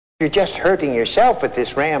You're just hurting yourself with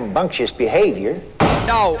this rambunctious behavior.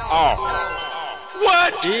 No. Oh.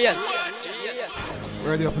 What? Yes.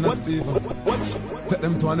 Ready up now, Steve. Take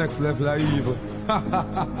them to our next level of evil.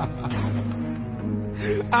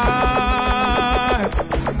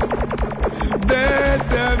 Dead.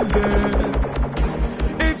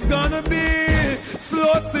 It's gonna be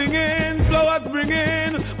slow singing, flowers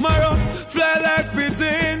bringing, my fly like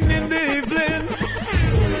pigeon in the evening.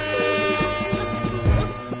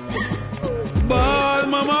 Ball,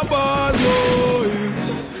 mama, ball, boy.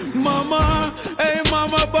 Mama, hey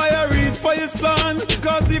mama, buy a read for your son.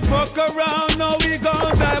 Cause he fuck around, now we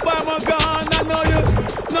gon' die by my gun. I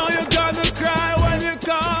know you gonna cry when you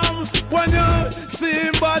come. When you see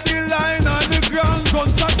him body lying on the ground.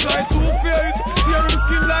 Gunshots fly through face, tear him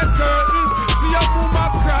skin like curtain. See a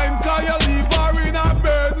woman crime, cause you leave her in a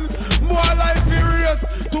burden. More life furious,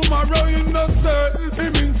 tomorrow you no certain.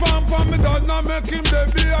 Him inform for me, God now make him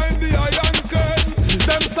dead behind the iron curtain.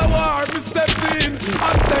 Them so hard, me step in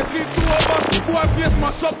and take it over. Boy face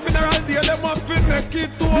mash up funeral day, them have to make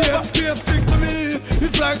it over. Yeah, face stick to me,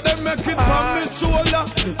 it's like them make it from me shoulder.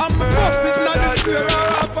 I'm bust it now the square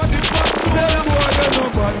half of the patrol. Them boy, they know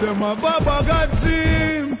about them a baba got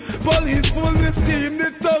team. Police full with steam,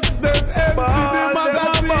 the thugs them empty the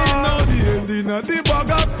magazine. Now the ending of the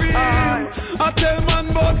bag of fame. I tell man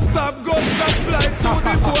but stop, go stop fly to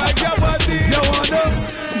the boy get body. You wanna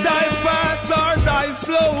die fast or die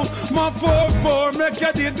slow? My 4-4 make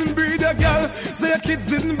you didn't breed a girl. Say your kids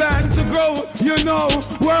didn't band to grow. You know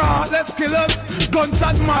we're heartless killers.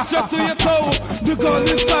 Gunshot mash you to your toe. The gun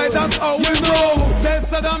inside, that's how we know. They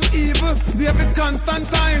said I'm evil, David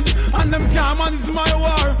Constantine, and them can't manage my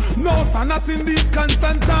war. No, sir, not in this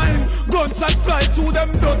Constantine. Gunshot fly through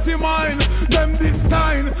them dirty mind. Them this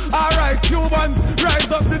time. Alright, Cubans, rise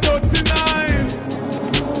up the dirty nine.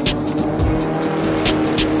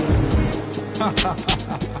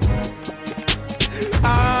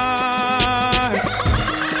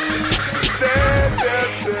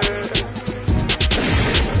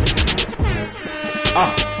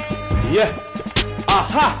 Yeah.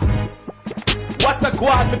 Aha. What a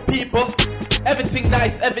guad, me people. Everything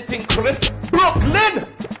nice, everything crisp. Brooklyn.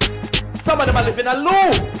 Some of them are living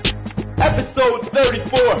alone. Episode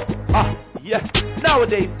 34. Yeah.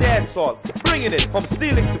 Nowadayz Dancehall. Bringing it from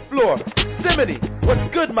ceiling to floor. Simony. What's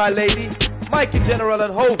good, my lady? Mikey General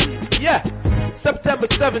and Hovey. Yeah. September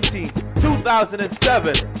 17,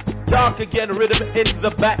 2007. Dark Again rhythm in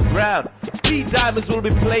the background. P Diamonds will be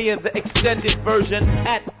playing the extended version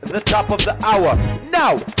at the top of the hour.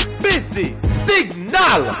 Now, busy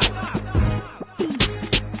signal.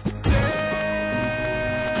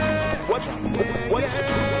 What?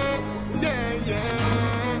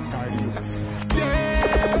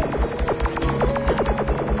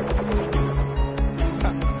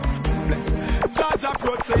 Jah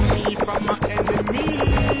protect me from my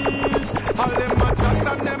enemies. All them a chat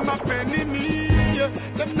and them a penny me.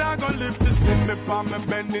 Them not gonna live to see me from my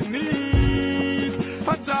bending knees.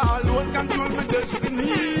 Jah alone control my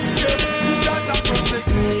destiny. Jah protect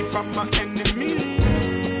me from my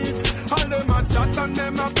enemies. All them a chat and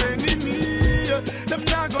them a penny me. Them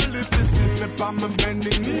not gonna live to see me from my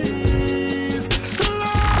bending knees.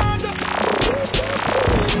 Lord,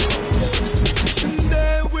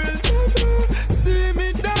 they will never see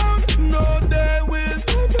me down. No, they will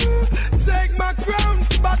never take my crown,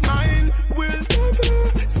 but mine will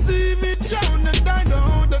never see me down. And I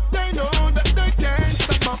know that they can't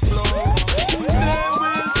stop my flow. They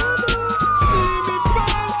will never see me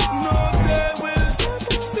fall. No, they will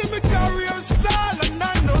never see me career style. And I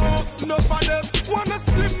know no for them wanna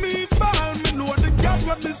see me fall. Me know the God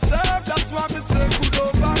what me serve. That's why me say good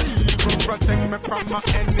over evil. Protect me from my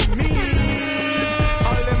enemies.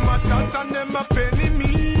 All them a chat and them a penny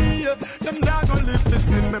me. Them not gonna live to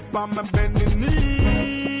see me from my bending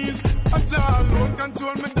knees. Jah alone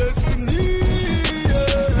control my destiny.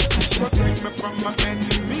 Protect me from my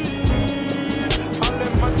enemies. All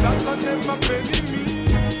them a chat and them a penny me.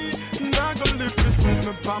 Not gonna live to see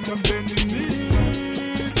me from my bending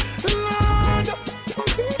knees. Lord,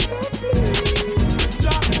 forgive me please.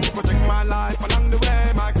 Jah protect my life along the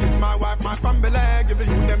way. My kids, my wife, my family. Give the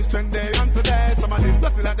youth them strength day and today. Some of them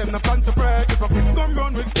nothing like them no fun to pray. If a quick come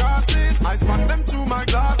run with crosses, I spot them through my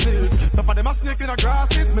glasses. Some of them a snake in the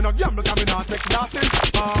grasses. Me no gamble, cause me not take losses. Me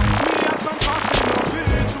and some passing no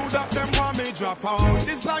really true that them want me drop out.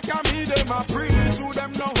 It's like I me them a preach. True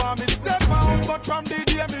them no want me step out. But from the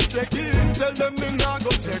day me check in, tell them me not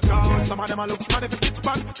go check out. Some of them a look smart if it's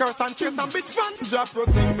pan. Curse and chase and bitch fan. Jah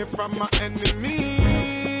protect me from my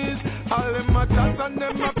enemies. All them a chat and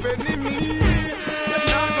them a penny me. Them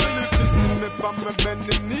not gonna live to see me from my me bend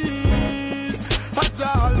the knees. A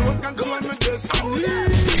Jah alone control my destiny. A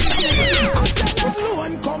Jah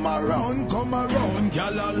alone come around,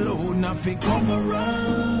 girl alone have to come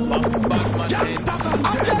around. Gangsta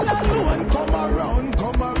A Jah alone come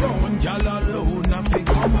around, girl alone have to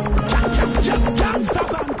come around. Gangsta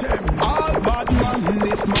anthem. All bad man,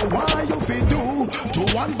 this no why you fi do.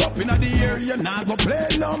 2 ones up inna the air, you nah go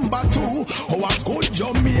play number 2. Oh, a good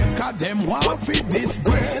Jamaica, them want fi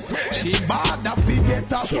disgrace. She bad a fi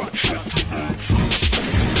get a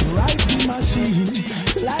writing machine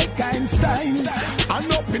like Einstein.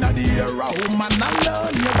 And up inna the air, a woman and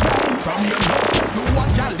learn your grind. From your nose to a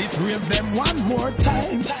gal, it's raise them one more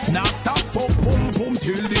time. Now stop for boom boom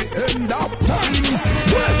till the end of time.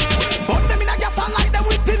 But them inna gas and like them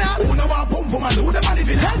with dinner. Who know want boom boom and who them a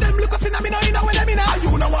living? Tell them look us inna me no inna when them inna. And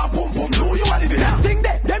you know want boom boom, who you a living? Thing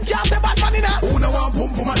that them can't say bad man inna. Who know want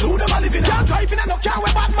boom boom and who them a living? Can't drive inna no car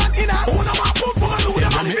where bad man inna. Who know want boom boom and who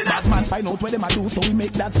them a living? Bad man find out where them a do, so we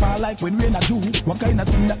make that far like when we in a Jew. What kind of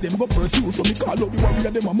thing that them go pursue? So me call out the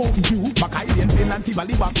warrior them a Mountain Dew. Macailian, Finland,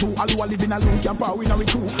 Tivoli, back to all who a living alone can't power in a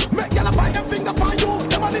crew. Make y'all find them finger for you,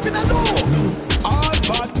 them a living alone. All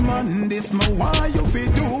bad man, this no why you fi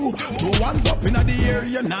do. 2 ones up inna the air,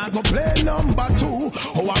 you nah go play number 2.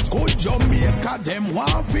 Oh, a good Jamaica, them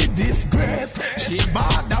want fi disgrace. She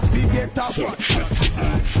bad a fi get a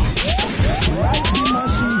writing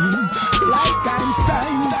machine like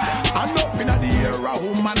Einstein. And up inna the air, a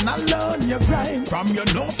woman a learn your grind. From your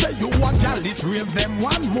nose say you a gal, it's raise them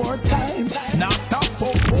one more time. Now stop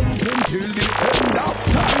for boom boom till the end of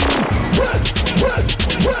time.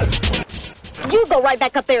 You go right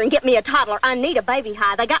back up there and get me a toddler. I need a baby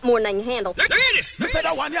hive. I got more than I can handle. Look at this. You said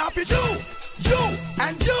I want you have to do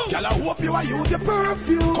and you. Girl, I hope you are use your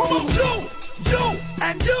perfume. Come on, you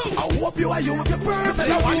and you. I hope you are use your perfume. You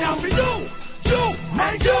said I want you have to do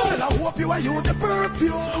and you. Girl, I hope you are use your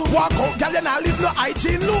perfume. Walk out, girl, you not leave no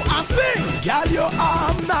hygiene look and sing. Girl, your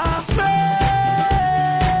arm not smell.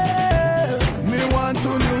 Me want to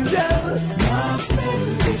know, yeah. Not smell.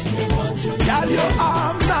 Me want to know. Girl, your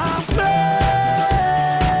arm not smell.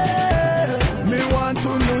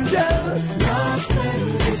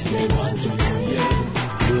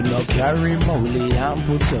 You no carry molly and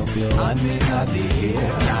put up your hand in the air.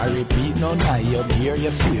 Now repeat none of your gear,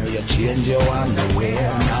 you swear you change your underwear.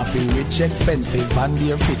 Now feel rich expensive and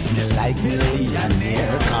dear fits me like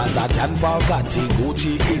millionaire. Cause a John Bugatti,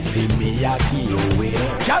 Gucci, Issy, Miyaki you wear.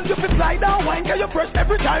 Girl, you fit slide down wine, cause you fresh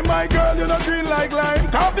every time. My girl, you not green like lime.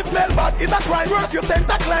 Coffee smell bad, it's a crime. Work your sense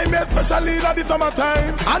of climate, especially in the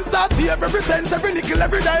summertime. And start here every cent, every nickel,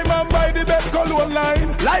 every dime. And buy the best cologne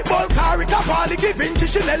line. Like ball car, it's a party giving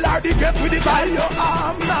Chanel or the guest with the guy. Your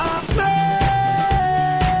arm not smell.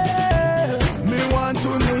 Me want to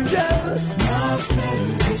know, yeah. Not smell,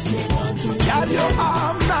 this me want to know. Girl, your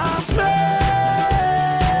arm not smell.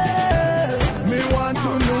 Me want to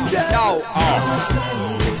know, yeah. No,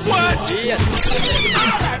 what? Yes.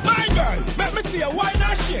 Alright, my girl, let me see you wine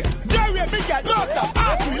and shake. Jerry, big guy, don't stop.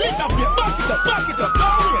 Artery, lift up your back it up,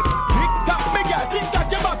 don't wait. Tick-tock, big guy, tick-tock,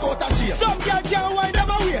 your back out of shape. Some girl can't wine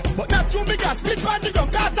never wait, but not you, big guy, split on the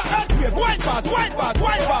ground, cause the earthquake. Wine fast, girl.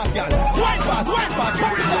 Wine fast,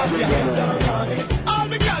 carry it out, girl. Get down on it. All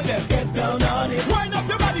the girl them. Get down on it. Wind up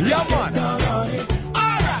your body. Yeah, man. Get down on it.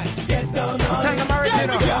 Alright. Get down on it. Time to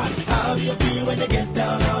original. Yeah, how do you feel when you get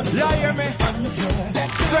down on it? Yeah, hear me? On the floor.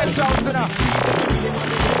 Stretch out enough.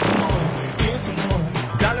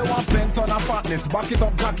 Girl, you want plenty on a fatness. Back it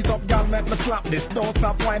up, cock it up, girl, make me slap this. Don't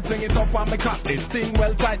stop wine, fling it up and me cock this. Thing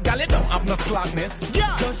well tight, girl, you don't have no slackness.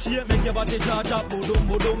 Yeah. Just shake, make your body charge up, boom,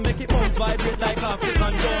 boom, make it bounce, vibrate like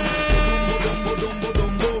African drum.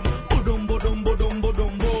 Boom, boom, boom, boom,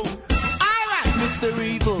 boom, boom. Alright, Mr.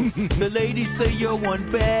 Evil, the ladies say you're one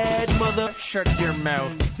bad mother. Shut your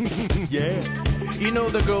mouth. Yeah. You know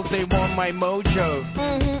the girls, they want my mojo.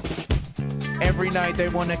 Mm-hmm. Every night they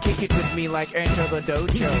wanna kick it with me like enter the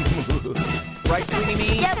dojo. Right, Twinnie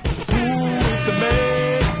me? Yep. Who is the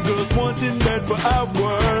man? Girls wanting that for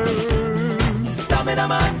hours. Stamina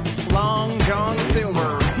man. Long John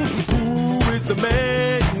Silver. Who is the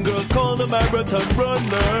man? Girls call the marathon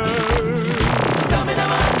runner. Stamina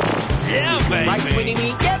man. Yeah, baby. Right, Twinnie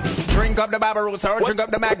me? Yep. Drink up the Barbarossa or drink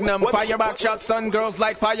up the Magnum. Fire back shots, son, girls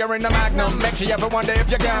like fire in the Magnum. Make sure you ever wonder if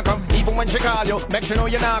you can't come. Even when she call you, make sure you know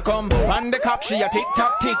you're not come. On the clock, she a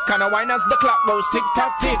tick-tock-tick. Kinda wine as the clock goes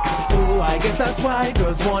tick-tock-tick. Oh, I guess that's why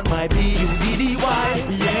girls want my B-U-D-D-Y.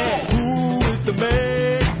 Yeah. Who is the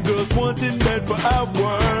man? Girls wanting that for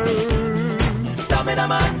hours. Stamina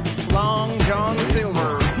man. Long John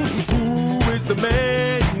Silver. Who is the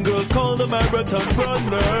man? Girls call the marathon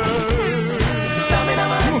runner. Stamina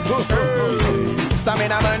man.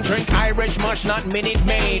 Stamina man drink Irish mush, not Minute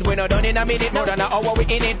Maid. We no done in a minute, more than an hour we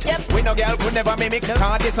in it. Yep. We no girl could never mimic.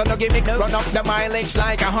 Cause this one no gimmick. Run up the mileage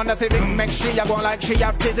like a Honda Civic. Make she a go like she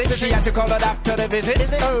have physics. She had to call her doctor to visit.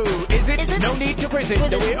 Oh, is it? No need to visit.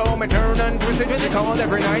 The way home and turn and twist it. She call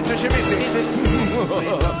every night so she miss it.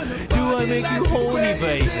 Do I make you horny,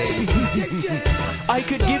 baby? I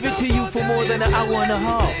could give it to you for more than an hour and a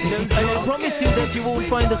half. And I promise you that you won't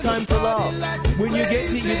find the time to laugh. When you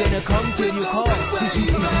get it, you're gonna come till you cough.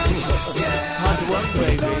 Hard work,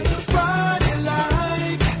 baby.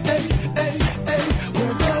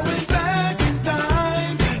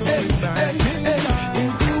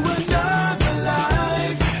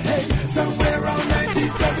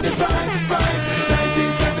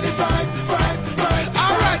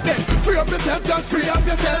 Just free up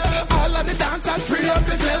yourself. All of the dancers, free up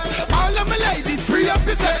yourself. All of my ladies, free up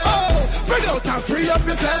yourself. Oh, spread out and free up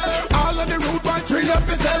yourself. All of the rude boys, free up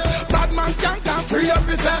yourself. Bad man can't free up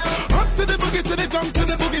yourself. Up to the boogie, to the jump, to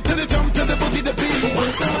the boogie, to the jump, to the boogie, the beat.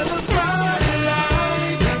 We're gonna Friday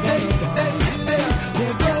night.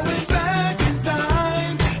 We're going back in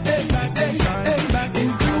time.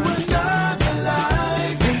 Into another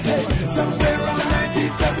life. Somewhere around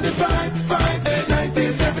 1975,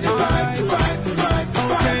 1975.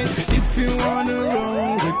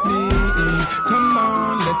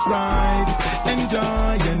 Ride,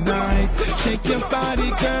 enjoy your night. Shake your body,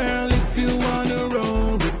 girl, if you wanna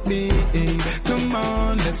roll with me. Come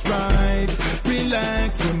on, let's ride.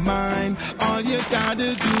 Relax your mind. All you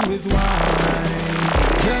gotta do is whine.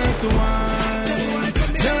 Just whine,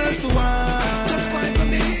 just whine.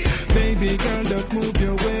 Baby girl, just move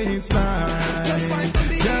your waistline. Just whine,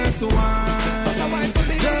 just whine.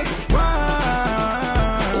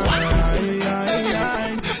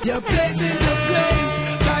 You're blazing the place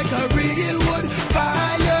like a real wood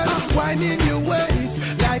fire, winding your waist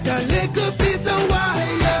like a little piece of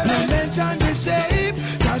wire. No mention the shape,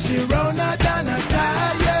 cause she roller than a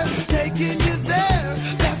tire. Taking you there,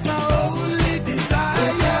 that's my only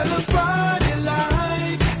desire. The party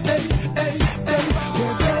line, hey, hey, hey.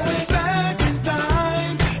 We're going back in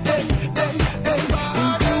time, hey, hey, hey.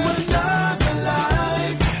 Into another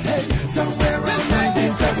life, hey. Somewhere around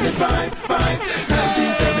 1975,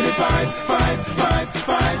 1975, 5.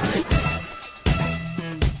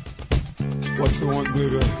 What you want,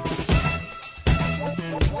 baby?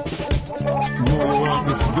 You know you want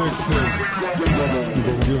this big thing. I'm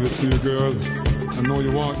gonna give it to you, girl. I know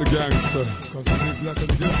you want the gangster. Cause I live like a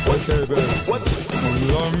gift. Okay, baby. I'm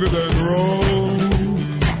longer than road.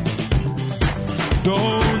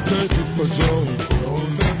 Don't take it for joke.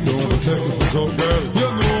 Don't take it for joke, girl. You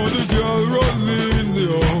know the girl rolling the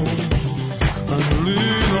house. And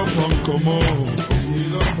lean up and come on.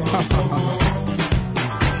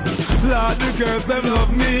 Lord, the girls, them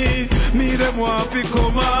love me. Me, them want to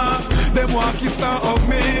come on. Them want to kiss and hug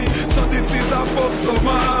me. So this is a first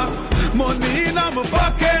summer. Money in my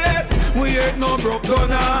pocket. We ain't no broke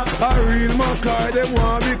donor. I real my car, them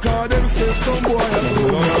want me car. Them say some boy.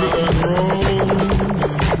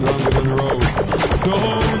 Longer than road.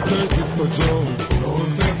 Don't take it for joke.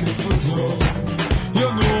 Don't take it for joke. You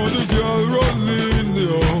know the girl rolling the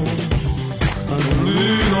house. And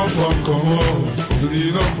lean up and come on.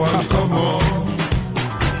 Lean up and come on.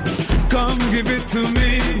 Come give it to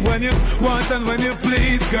me when you want and when you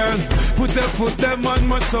please, girl. Put your foot them on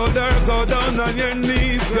my shoulder, go down on your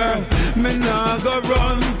knees, girl. Me nah go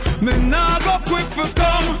run, me nah go quick for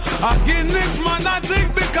come. I give this man a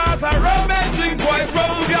drink because I run me drink boy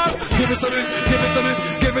from girl. Give it to me, give it to me,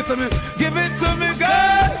 give it to me, give it to me,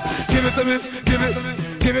 girl. Give it to me, give it to me,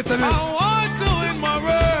 give it to me. I want you in my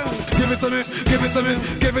world. Give it to me, give it to me,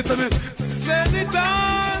 give it to me. Send it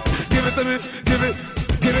down. Give it to me, give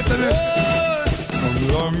it to me. I'm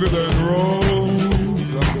longer than road.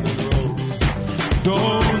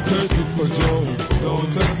 Don't take it for joke. Don't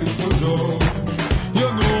take it for joke. You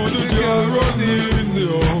know the girl running the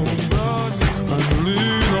house. And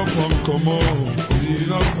lean up and come on.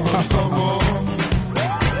 Lean up and come on.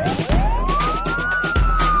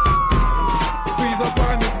 Squeeze up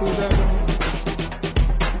on the cool.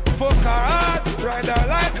 Fuck her hard. Ride her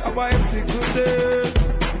like a bicycle there.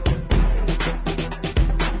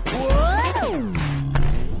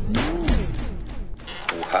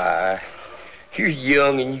 Why, you're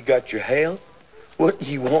young and you got your health. What do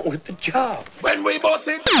you want with the job? When we boss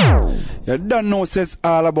it. You don't know says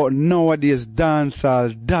all about Nowadayz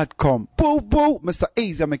Dancehall.com. Boo boo, Mr.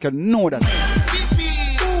 Easy, make you know that.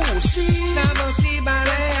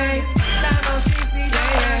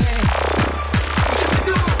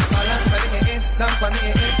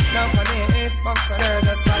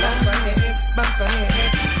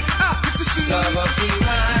 Love how she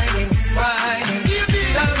whining, whining.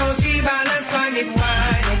 Love how she balance, whining,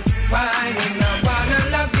 whining, whining. I wanna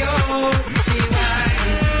love you. She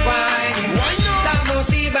whining, whining. Love how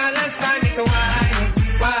she balance, whining, whining,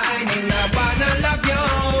 whining. I wanna love you.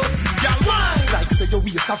 Girl, wine like say your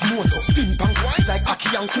waist have motor. Spin bang wine like Aki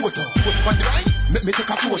and Koto. Post on the line, make me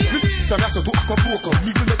take a photo. Sorry, I saw to Acapulco.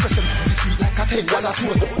 Me will make you sweet like a $10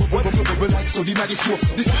 toto. Bubble like so the night is soap.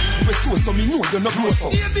 This we so me know you're not gross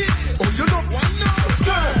up. Oh, you know why not?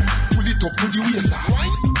 Skirt, pull it up to the waist.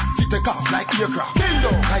 Fit take off like aircraft. Bend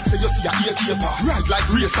down like say you see a AK pass. Ride like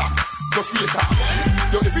racer, just racer.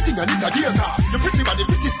 You're everything I need a dear car. Your pretty body,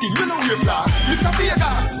 pretty skin, you know we're flash. Mr.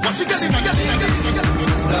 Vegas, what you getting? Love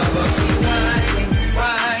how she whining,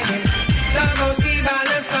 whining. Love how she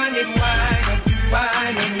balance, whining, whining,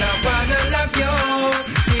 whining. I wanna love you.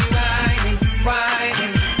 She whining,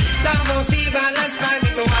 whining. Love how she balance,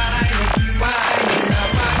 whining, whining, whining. I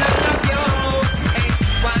wanna love you. Hey,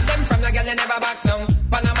 want them from the girl you never back down.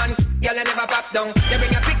 Panaman, girl you never pop down. You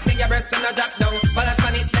bring a pic, then your breast and a drop down. Balance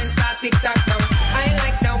on it, then start tick tock down. I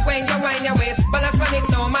like down when you wind your waist. Balance on it,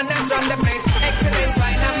 no man, then run the place. Excellent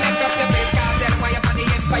wine and make up your face. Cause them why you on the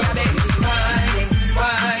empire base. Whining,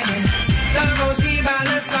 whining. Love how she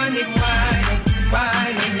balance, whining, whining,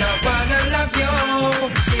 whining. I wanna love you.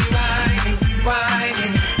 She whining,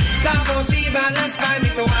 whining. Love how she balance,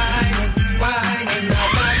 whining, whining, whining. I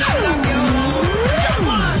wanna love you.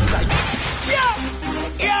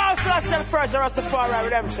 Yeah, flash and fresh, Rastafari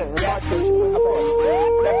redemption.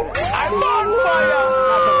 I'm on fire.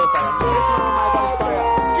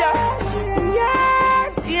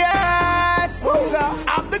 Yes.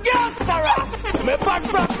 I'm the gangster. Me back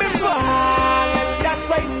from me born. That's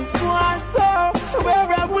why me want so. Where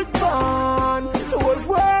I was born, the whole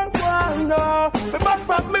world want know. Me back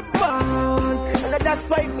from me born, and that's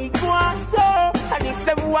why me want so. And if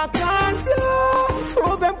them walk on flow,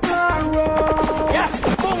 throw them can roll. Yeah,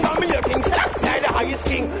 Bunga me a king, Celestia the highest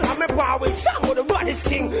king. I'm a power with Shango the baddest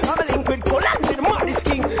king. I'm a link with Colante the maddest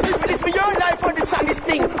king. If this be your life for the saddest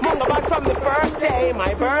thing. Bunga back from the first day.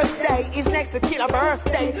 My birthday is next to kill a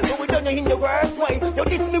birthday, but we don't know in the worst way. You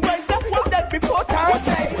diss me right there, you dead before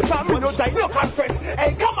Thursday. Family no die, no conference.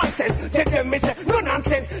 Hey, come on, sense. Tell them me say no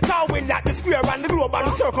nonsense. Now we like the square and the globe and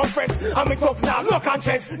the circumference. I'm a tough now, no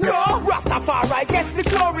conscience. No, Rastafari gets the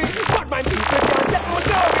glory. But my people can't get my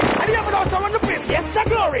glory. And the other also want the place, yes, the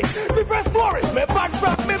glory. The first story, me bad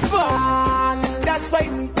from me born. That's why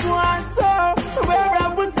me want so. Where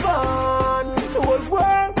I was born, the whole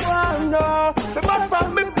world want know. Me bad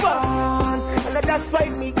from me born, and that's why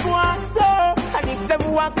me want so. And if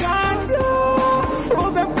them walk on flow, throw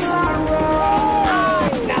them can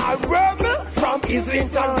roll. Now rebel from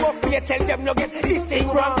Islington, go fear, tell them no get this thing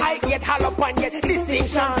wrong. I get hollow and get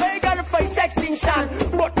distinction. They gotta fight extinction,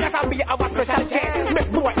 but that will be our special care.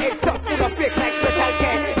 Make more heads up to the fake like special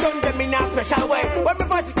care. Don't them in a special way. When me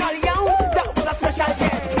voice call you, that was a special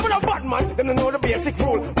care. Even a bad man, them don't know the basic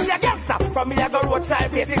rule. Me a gangster, from me I go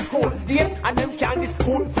roadside basic school. Yes, and them can't this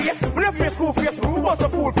school face. When I face school face, we was a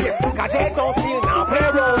fool face. Cause they don't still now play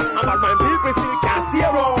role. And bad man people still can't stay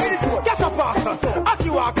around. Catch a faster, up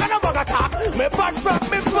you walk and a bug attack. Me bad from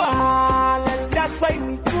me born, and that's why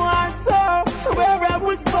me want so. Where I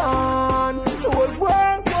was born, the whole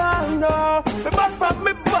world want know. Me bad from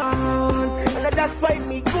me born, and that's why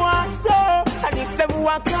me want so. And if them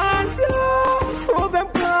walk on flow, throw them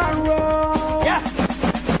can roll. Yeah.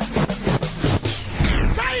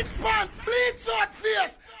 Tight pants, bleach short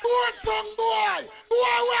face, bone tongue boy.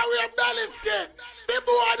 Boy where we have belly skin. The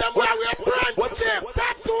boy them where we have branch skin.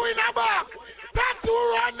 Tattoo in a back. Tattoo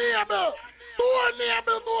on neighbor. Boy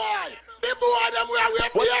neighbor boy. The boy them where we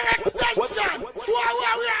have hair extension. Boy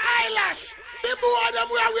where we have eyelash. The boy them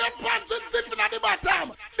where we have pants with zipping at the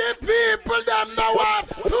bottom. The people them now want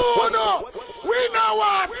sooner. We now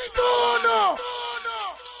want sooner.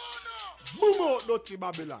 Boom out dirty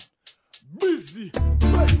Babylon. Busy.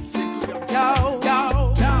 Yo.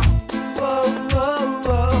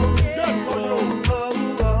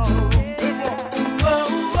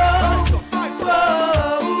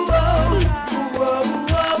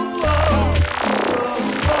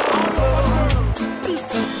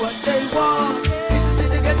 What they want is to see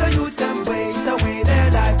the ghetto youth them waste away their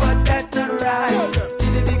life, but that's not right. See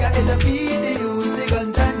the bigger is a feed the youth, the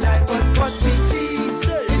guns and knife, but what we see is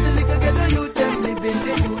the little ghetto youth them living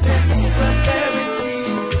the youth and see prosperity.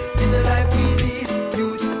 In the life we lead,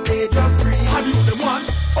 youth they drop free. I do the one.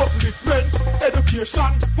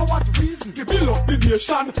 education. For what reason? To build up the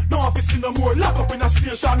nation. No office no more lock up in a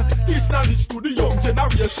station. Teach knowledge to the young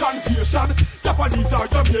generation. Japanese or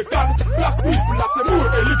Jamaican. Black people are say more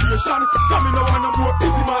elevation. Coming no one no more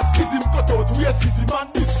ism or schism. Cut out racism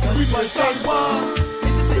and discrimination.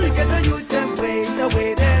 It's to get the youth them way, the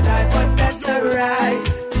way they life, but that's not right.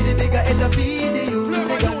 The bigger it's a feed the youth,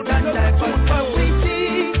 they gun and life, but what we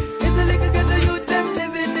see is a little get the youth them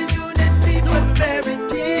living in unity,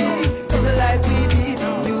 prosperity. It's the life we need,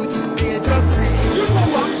 youth, be drug free. You know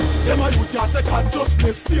what? Them a youth ya say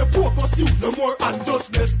consciousness. Stay focused, you no more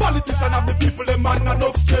unjustness. Politician have the people, them man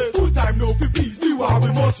enough stress. Full time now for peace, the war we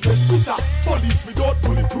must rest. Twitter, police without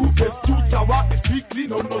bulletproof vest. Youths a walk the street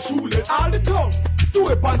clean out no shoeless. All the tongues, two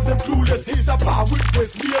weapons them clueless. He's a bar with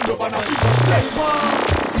West, me and love and a people play.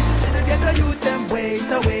 To get the youth them way,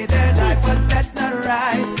 the way they life, but that's not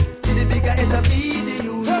right. See the bigger is a feed the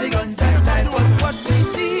youth, the guns and life, but what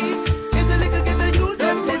we see is a little get the youth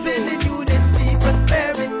them living in unity,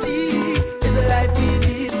 prosperity. Is the life we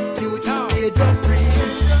need, youth, be drug free.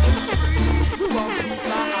 We want peace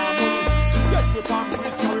and harmony. Yes, we want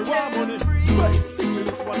peace and we want money. Right, singly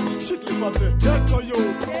this one is strictly for the dead for you.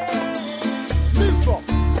 Live up,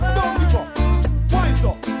 don't give up. Wise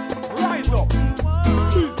up, rise up.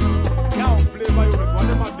 Peace. Now play my own, what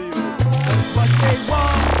am I doing? That's what they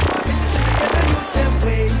want. Get the youth them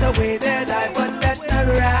way, the way they life, but that's not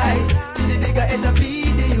right. See the bigger is a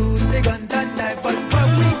feed the youth, the guns and knife, but what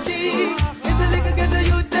we see is a little get the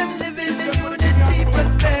youth them living in unity,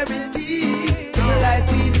 prosperity. It's the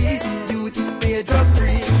life we need, youth, be drug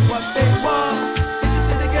free. What they want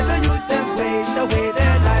is to get the youth them way, the way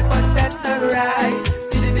they life, but that's not right.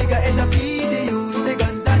 See the bigger is a feed the youth, the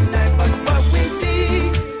guns and knife, but what we see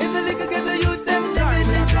is a little get the youth them living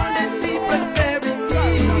in unity, prosperity.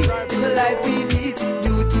 It's the life we need,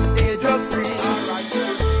 youth, be drug free.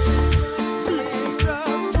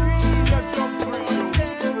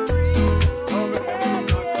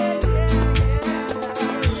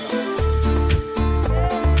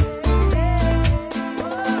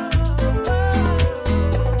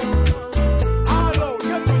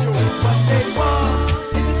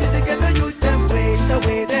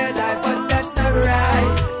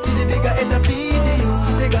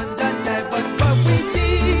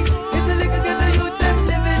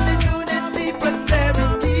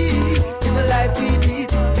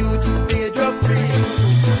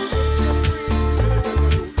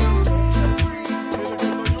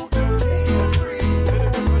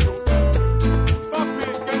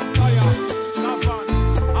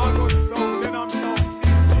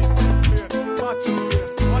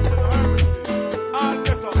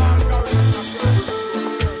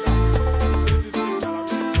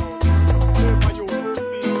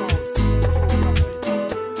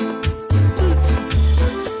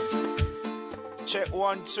 Check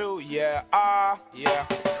 1, 2, yeah, yeah.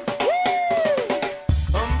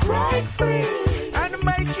 Break free and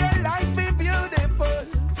make your life be beautiful.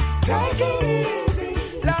 Take it easy.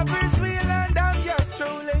 Love is real and I'm yours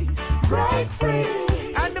truly. Break free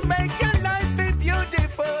and make your life be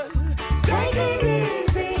beautiful. Take it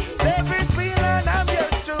easy. Love is real and I'm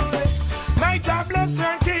yours truly. May God bless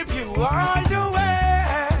and keep you all the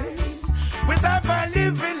way. Without my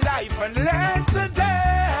living life and learn to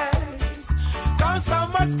dance. There's so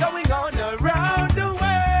much going on around the world.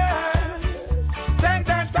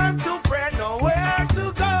 Time to pray, nowhere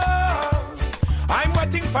to go. I'm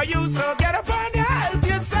waiting for you, so get up and help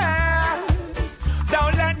yourself.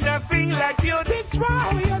 Don't let nothing let you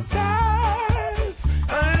destroy yourself.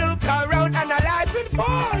 And look around, analyze it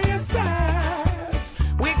for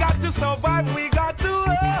yourself. We got to survive, we got to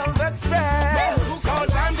overspend.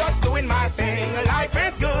 Cause I'm just doing my thing, life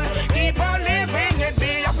is good. Keep on living it,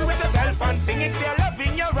 be happy with yourself and sing it. Still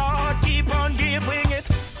loving your heart, keep on giving it.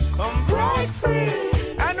 Break free.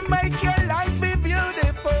 Make your life be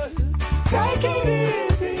beautiful. Take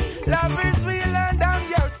it easy. Love is real and I'm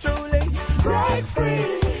yours truly. Break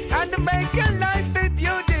free and make your life be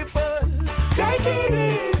beautiful. Take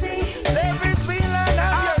it easy. Love is real and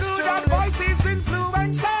I'm yours truly. That voice is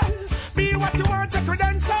influential. Be what you want, your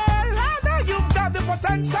credential. I know you've got the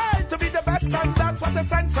potential to be the best, and that's what's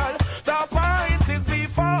essential. The point is be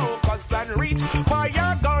focused and reach for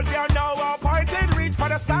your goals. You're now appointed. Reach for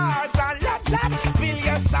the stars and let fill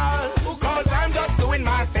your soul. Cause I'm just doing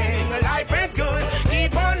my thing. Life is good.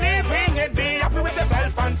 Keep on living it. Be happy with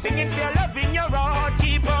yourself and sing it. Still loving your heart.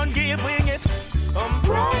 Keep on giving it.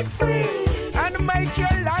 Break free and make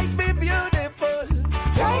your life be beautiful.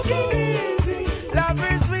 Take it easy.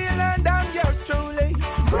 Love is real and I'm yours truly.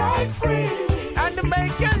 Break free and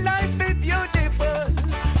make your life be beautiful.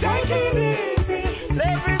 Take it easy.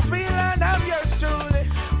 Love is real and I'm yours truly.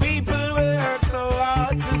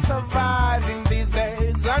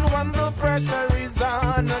 pressure is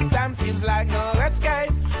on. No time seems like no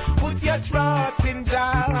escape. Put your trust in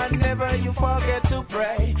Jah and never you forget to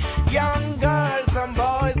pray. Young girls and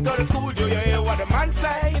boys go to school. Do you hear what the man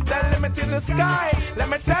say? The limit in the sky. Let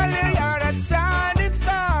me tell you, you're a shining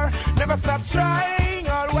star. Never stop trying.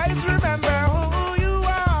 Always remember who you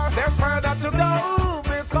are. There's further to go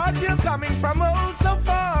because you're coming from oh so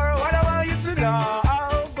far. What I want you to know.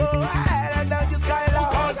 Go ahead and down the skyline.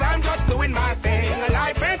 Because I'm just doing my thing.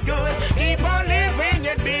 Life is good. Keep on living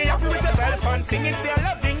it. Be happy with yourself and sing it. Still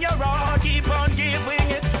loving your all. Keep on giving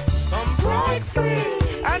it. Come break free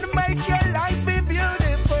and make your life be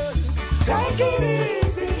beautiful. Take it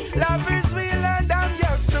easy. Love is real and I'm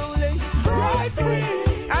yours truly. Break free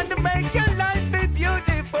and make your life be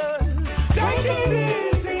beautiful. Take it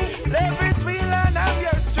easy. Love is real and I'm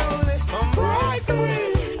yours truly. Come break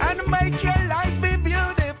free and make your life be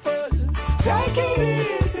beautiful. Take it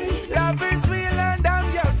easy. Love is real and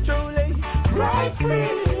I'm yours truly. Break free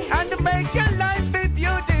and make your life be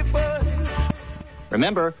beautiful.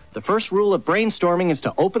 Remember, the first rule of brainstorming is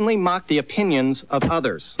to openly mock the opinions of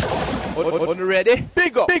others. Ready?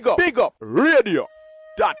 Big up,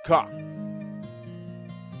 radio.com.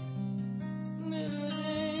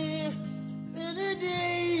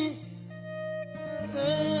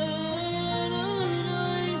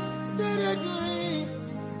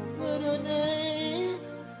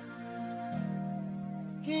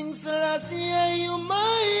 King Selassie, you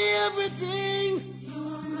my everything.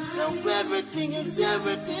 So everything is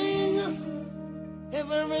everything.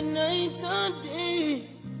 Every night and day,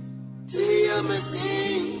 till you me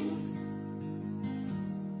sing.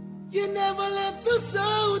 You never left us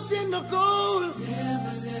out in the cold.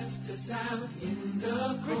 Never left us out in the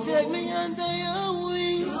cold. Protect me under your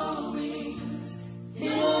wings. Your wings.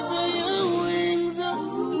 Under your wings.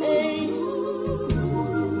 Hey.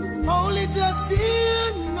 Only just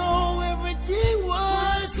here know everything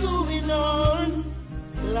was going on.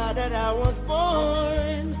 Glad that I was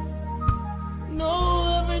born.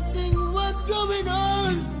 Know everything was going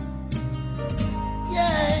on.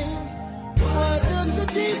 Yeah. Waters too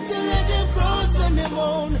deep to let them cross on their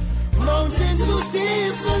own. Mountains too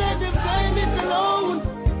steep to let them climb it alone.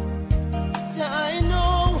 I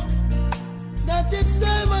know that it's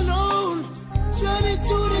them alone. Journey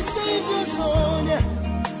to the dangerous zone. Yeah.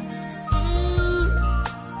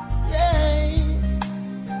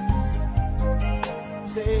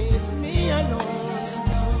 Say it's me alone,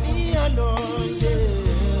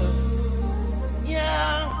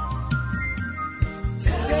 yeah.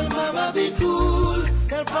 Tell mama be cool,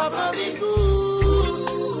 tell papa be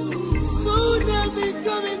cool. Soon they'll be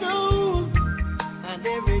coming home, and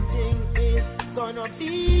everything is gonna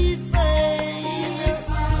be fine.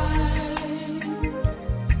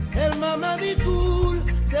 Tell mama be cool,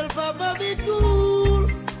 tell papa be cool.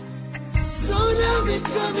 Soon they'll be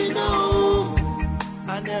coming home,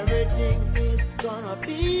 and everything is gonna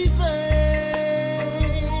be fine.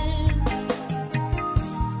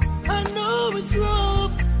 I know it's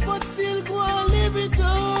rough, but still go and live it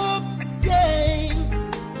up, yeah.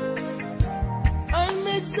 And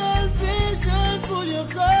make salvation full your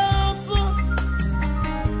cup.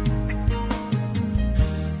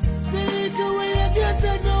 Take away you get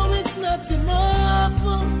to know it's not enough.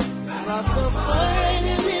 Rastafari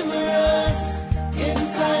deliver us in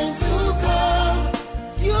time to come.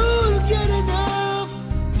 You'll get enough,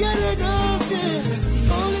 yeah.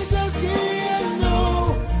 Only just see, no.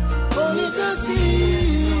 Only just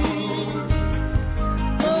see,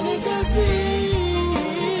 only just see,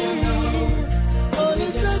 only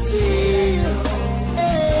just see.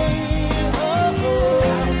 Hey, oh,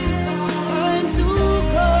 time to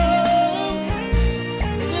come.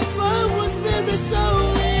 If I was meant to show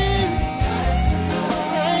it,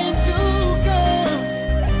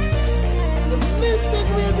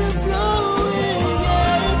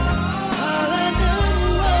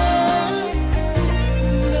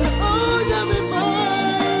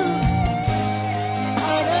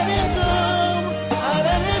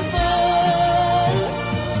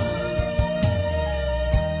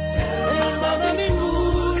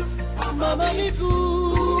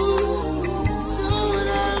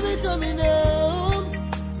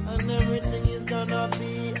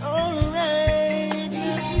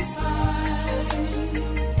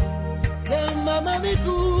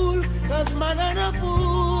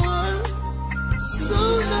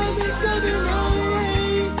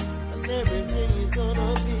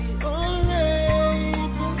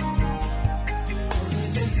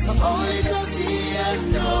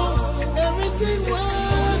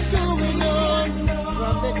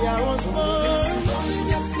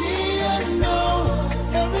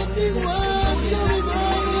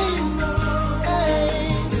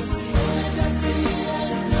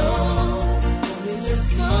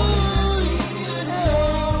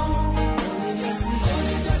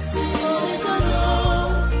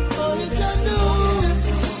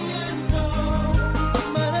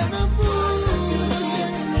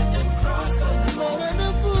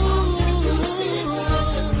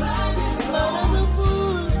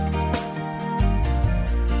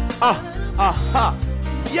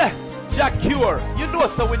 Yeah, JAH GLORY. You know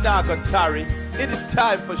so we not gonna tarry. It is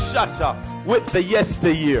time for Shut Up with the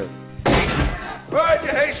yesteryear. Right, you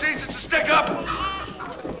hayseeds, it's a stick up.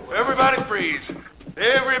 Everybody freeze.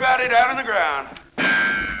 Everybody down on the ground.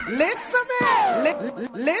 Listen,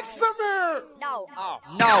 listen. No.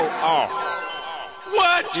 No.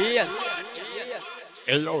 What? Yes.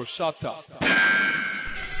 Hello, shut up.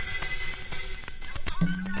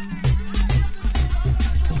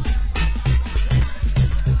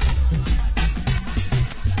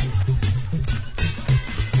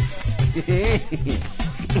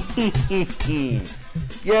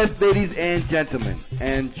 Yes, ladies and gentlemen,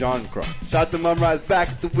 and John Cross. Shout to Mum Rise back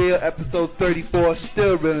at the wheel, episode 34,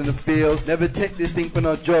 still real in the field. Never take this thing for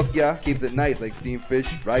no joke, yeah. Keeps it nice like steamed fish,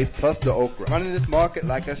 rice plus the okra. Running this market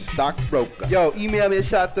like a stockbroker. Yo, email me at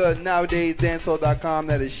Shatta at NowadayzDancehall.com.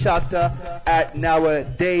 That is Shatta at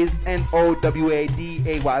Nowadayz,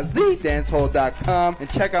 N-O-W-A-D-A-Y-Z, Dancehall.com. And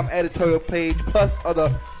check out my editorial page plus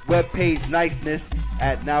other webpage niceness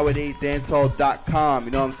at NowadayzDancehall.com.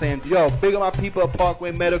 You know what I'm saying? Yo, big up my people at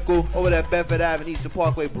Parkway Medical over there at Bedford Avenue, Eastern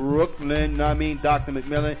Parkway, Brooklyn. You know what I mean? Dr.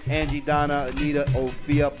 McMillan, Angie, Donna, Anita,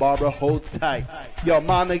 Ophia, Barbara, hold tight. Yo,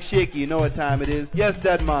 Mom like Shaky, you know what time it is. Yes,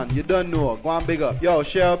 that man, you done know. Go on, big up. Yo,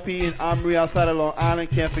 Cheryl P. and Omri outside of Long Island.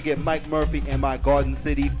 Can't forget Mike Murphy and my Garden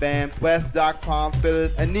City fam. West Doc, Palm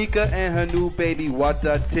Phyllis, Anika and her new baby, what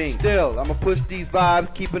a ting. Still, I'ma push these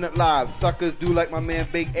vibes, keeping it live. Suckers do like my man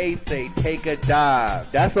Big A say, take a dive.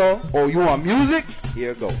 That's all. Oh, you want music?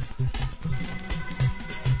 Here it goes.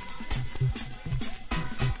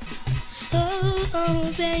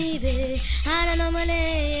 Oh, baby, I don't know my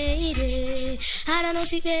lady, I don't know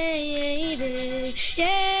she baby,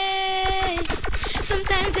 yeah.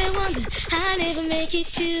 Sometimes I wonder I'll never make it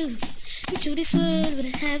to this world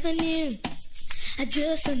without having you. I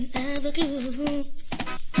just don't have a clue.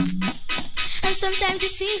 And sometimes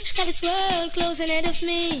it seems like this world closing ahead of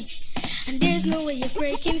me, and there's no way of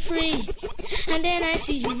breaking free. And then I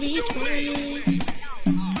see you reach for me.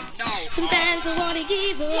 Sometimes I wanna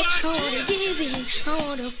give up, I wanna give in, I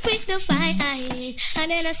wanna quit the fight.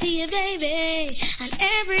 And then I see you, baby, and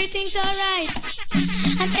everything's alright.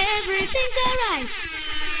 And everything's alright.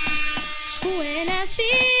 When I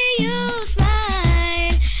see you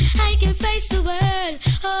smile, I can face the world.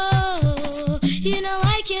 Oh, you know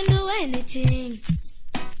I can do anything.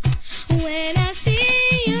 When I see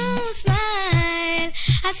you smile,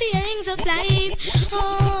 I see your rings of life.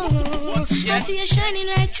 Oh, I see you shining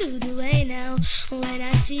right through the way now. When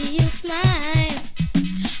I see you smile,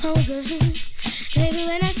 oh girl, baby,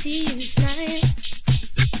 when I see you smile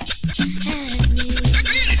at me.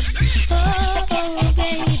 Oh,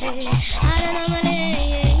 baby, I don't know my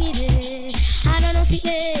lady, I don't know sweet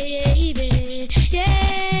baby,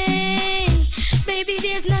 yeah. Baby,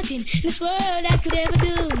 there's nothing in this world I could ever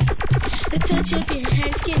do. The touch of your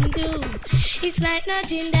hands can do. It's like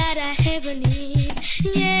nothing that I ever need,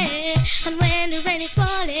 yeah. And when the rain is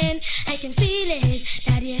falling, I can feel it,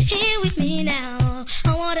 that you're here with me now.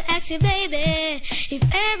 I wanna ask you, baby, if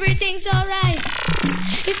everything's alright.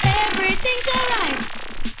 If everything's alright.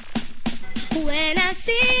 When I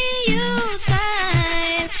see you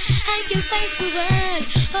smile, I can face the world.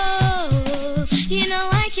 Oh, you know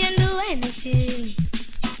I can do anything.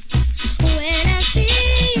 When I see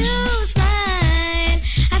you smile,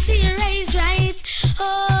 I see your rays right.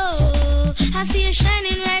 Oh, I see you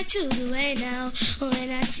shining right through the way now.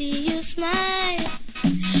 When I see you smile,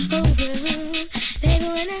 oh girl, baby,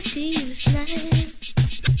 when I see you smile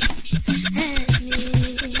at me.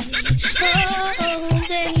 Oh,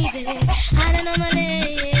 baby, I don't know my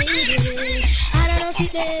lady, I don't know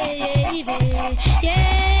sweet baby,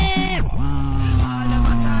 yeah. All them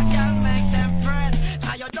attack, girl, make them fret.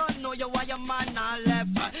 Now you don't know you are your man now left.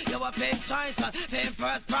 You a big choice, fame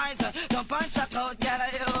first prize. Jump and shout out, girl,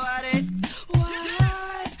 you are it.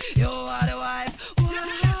 Wife, you are the wife.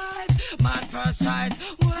 Wife, man first choice.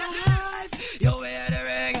 Wife, you wear the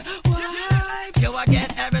ring. Wife, you a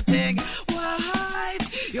get everything.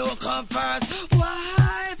 Wife, you come first.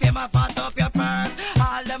 Wife, you ma fat up your purse.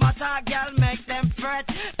 All them attack, girl, make them fret.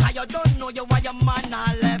 Now you don't know you are your man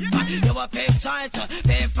now left. You a fame choice,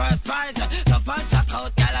 fame first prize. Jump and shout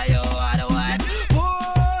out, girl, you are the wife.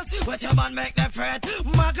 With your man make them fret.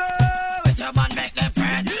 My girl, with your man make them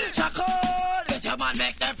fret. Shackle, with your man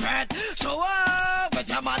make them fret. Show up, with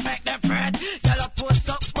your man make them fret. Girl, I post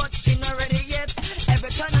up, but she not ready yet. Every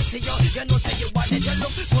time I see you, you know say you want it. You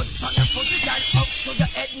look good on your foot. Girl, up to your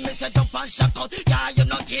head, me say jump and shock out. Yeah, you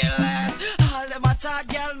not careless. All them attack,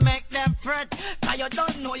 girl, make them fret. Cause you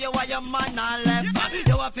don't know you are your man and left.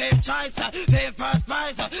 You a fame choice, fame first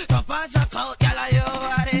prize. Jump and shock out, girl, you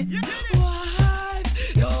are it.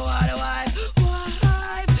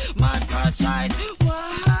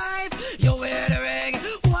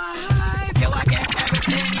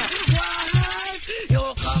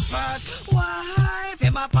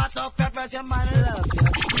 Cause your man love you.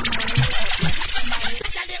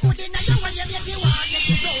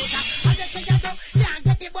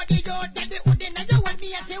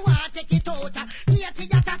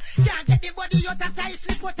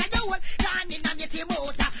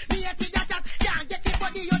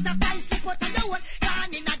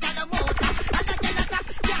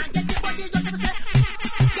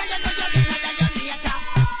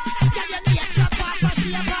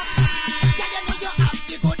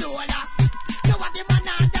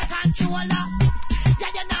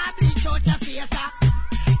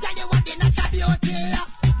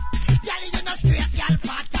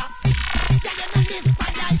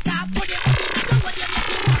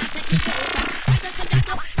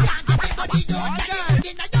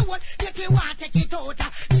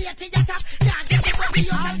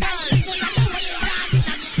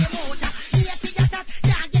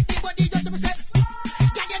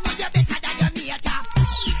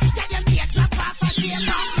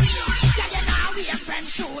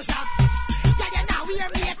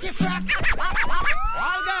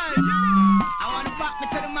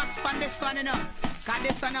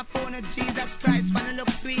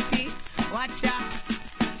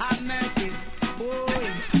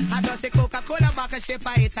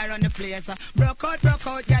 Broke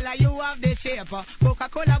out, gyal, you have the shape.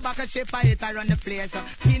 Coca-Cola back a shape, it around the place.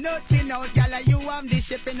 Skin out, gyal, you have the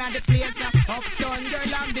shipping at the place. Uptown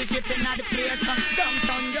girl, I'm the shipping at the place.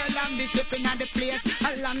 Downtown girl, I'm the shipping at the place.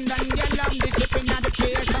 London girl, I'm the shipping at the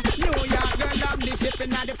place. New York girl, I'm the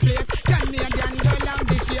shipping at the place. Canadian girl, I'm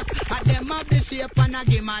the shape. At them have the shape and I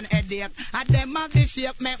give man headache. At them have the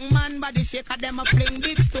shape, make man body shake. At them a fling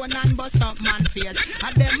big stone and bust up man face.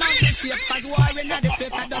 At them have the shape, cause warring at the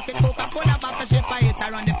plate. I just say Coca-Cola back a shape, I hit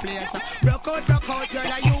around the place. Broke out,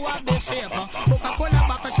 girl, you have the shape. Coca-Cola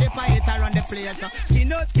back a shape, I hit around the place.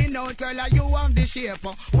 Skin out, girl, you have the shape.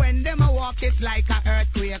 When them a walk, it's like a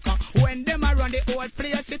earthquake. When them a run the whole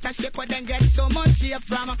place, it a shake. When them get so much shape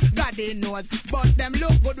from God they knows. But them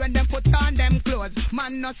look good when them put on them clothes.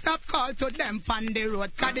 Man, no stop call to them on the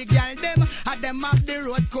road. Cause the girl them, at them have the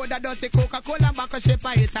road code. I does say Coca-Cola back a shape,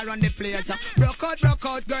 I hit around the place. Broke out,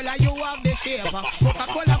 girl, you have the shape.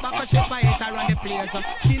 Coca-Cola back a shape, I hit around the place.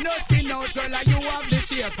 Skin out, girl, you have the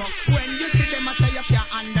shape. When you see them, I say you can't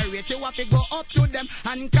underrate. You have to go up to them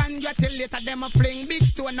and congratulate them. A fling big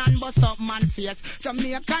stone and bust up man face.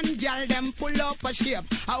 Jamaican girl, them full up a shape.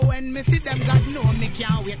 And when me see them, God know me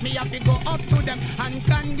can't wait. Me have to go up to them and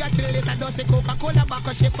congratulate. I don't say Coca-Cola back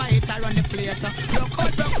a shape, I hit around the place. Broke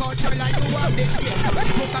out, girl, you have the shape.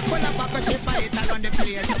 Coca-Cola back a shape, I hit around the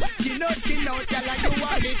place. Skin out, girl, you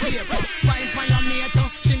have the shape. Fine for your mate,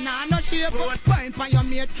 she nah no shape. Fine for your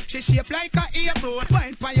mate, she shape like a ape.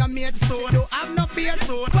 Fine for your mate, she don't have no face.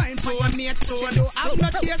 Fine for your mate, she don't have no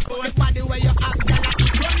taste. The body where you have, girl,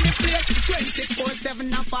 run the place. 24/7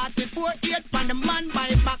 and 44/8. Pan the man by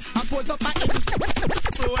back and pose up at him.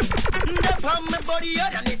 Step on my body,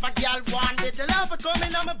 and if a girl want it, she'll have to come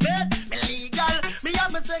in on my bed. Me legal, me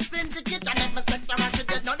have my sex in ticket, and if my sex around she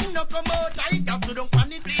dead, nothing no come out. I got to don't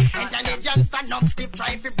pan it. Intelligence stand up stiff,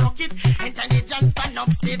 try to block it. Intelligence stand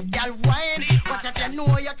up stiff, girl wine. But if you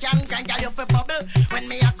know you can grind, girl you fi bubble. When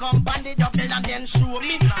me a come band it double and then show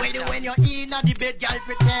me. When you're in a the bed, girl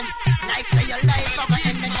pretend like say your life over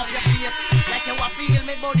and make up your face. Like you a feel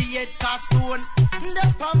me body head cast stone.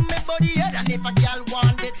 Step on me body head, and if a girl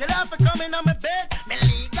want it, she'll have to come in on my bed. Me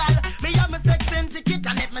legal, me have my sex in ticket,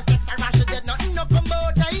 and if my sex around she dead, nothing no come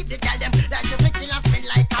out. I eat the girl them like you make it spin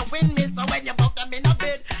like a windmill. So when you fuck them in a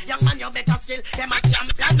bed, young man you better still. Them a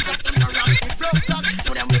champion, just them around the broke talk.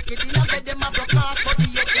 So them wicked in a bed, them a broke off, but the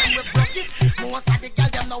head them we broke it. Most of the girl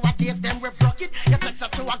them nowadays them we broke it. You text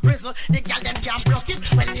up to a grizzle, the girl them can't broke it.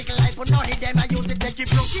 When nigga life put none of them I use it take it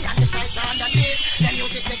broke it, and the price underneath them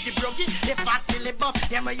use it take it broke it. The fat till the buff,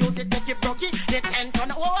 them I use it take it broke it. The 10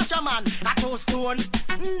 ton, oh watch a man, a 2 stone.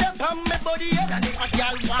 Them on my body head, and if a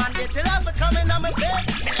girl want it, they'll have to come in on my bed.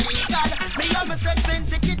 Illegal, me have my sex in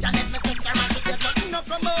ticket, and if my sex around to get nothing no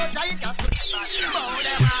come out, I got to bow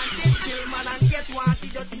them and kill man and get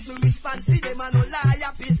wanted. You think me responsive, them and no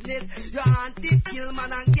liar business. You hunted, kill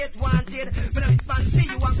man and get wanted. But I'm responsive,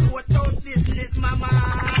 you want court out business, mama.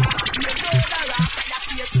 You murderer, that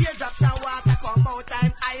your tears up and water come out,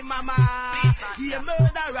 I'm mama. You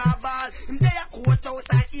murderer, ball, him there court out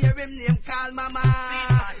and hear him name call mama.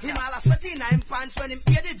 Him all a sweaty 9 pants when him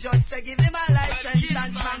hear the judge say give him a life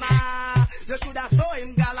sentence, mama. You should have saw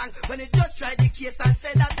him galang when the judge tried the case and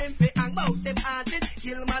said that him fi hang bout him haunted,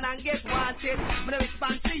 kill man and get wanted. When I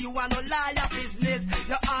respond to you and no liar business,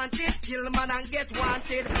 you haunted, kill man and get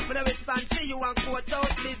wanted. When I respond to you and court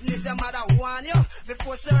out business, your mother warn you,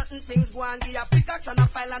 Before certain things go on, give a pickaxe and a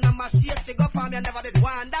file and a machine. Figure farm, you never did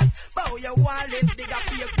want that. Bow you want live, dig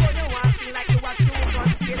up your gun, you want feel like you want to run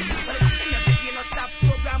kid. But if you see you begin to stop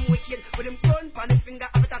program wicked. With him gun pan the finger,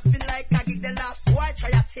 have it a spin like a gig. The last boy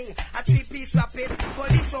try a thing, a 3-piece rapid.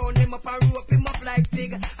 Police round him up and rope him up like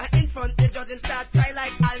pig. And in front the judge start try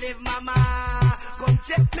like Olive Mama. Come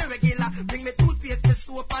check me regular, bring me toothpaste, me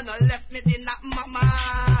soap and no left me dinner, mama.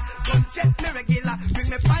 Come check me regular, bring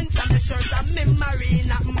me pants and me shirt and me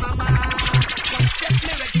marina, mama. Come check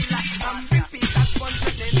me regular, and bring Peter Sponge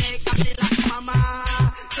with me make a feel like mama.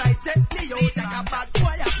 Try take me out like a bad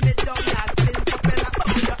boy, have me down and spin propeller up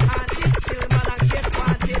your auntie, kill man and get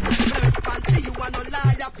wanted. First fancy you want no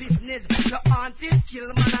liar business, your auntie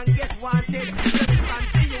kill man and get wanted. First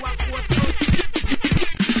fancy you want quote.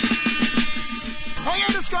 Oh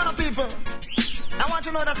yeah, this crowd of people. I want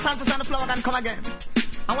you to know that Santos and the flower can come again.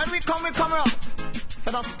 And when we come round.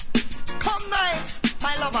 So just come nice,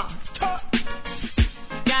 my lover.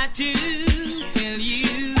 Got to tell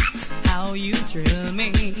you how you thrill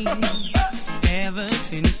me. Ever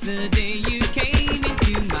since the day you came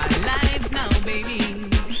into my life now, baby.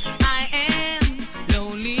 I am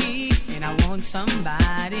lonely and I want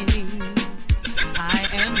somebody. I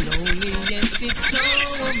am lonely, yes, it's so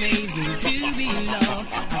amazing to be loved.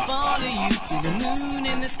 I follow you to the moon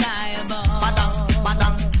and the sky above.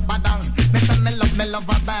 Me love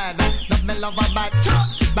her bad, love me love her bad,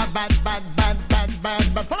 bad.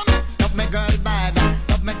 Follow me, love me girl bad,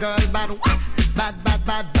 what? Bad.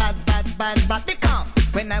 Because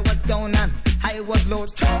when I was down and I was low,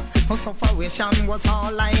 her sufferation was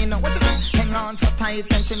all I know. What's it? Hang on so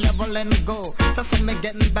tight and she never let me go. So me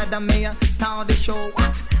getting better, me start the show.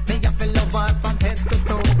 What? Me have to love her from head to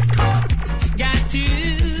toe. Got to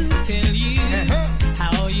tell you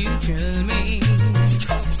how you thrill me.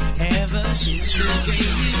 Ever since the day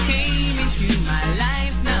you came into my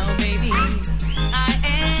life now, baby. I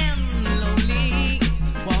am lonely,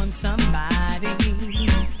 want somebody.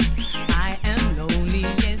 I am lonely,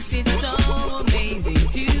 yes, it's so amazing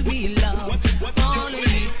to be loved. Follow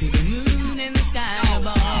you to the moon and the sky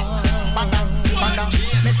above.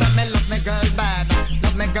 Me say me love me girl bad,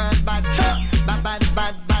 love me girl bad,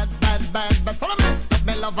 bad. Follow me, love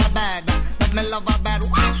me love her bad,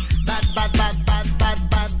 what? Bad.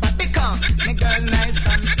 Because me girl nice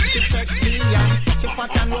and she sexy and she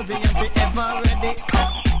fat and rosy and she ever ready.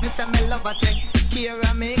 Me say me love her take care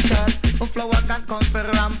of me cause her flower can come for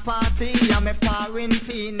ram party and me pouring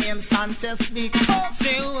fee named Sanchez Dick.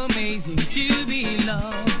 So amazing to be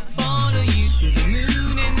loved. Follow you to the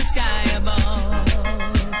moon and the sky above.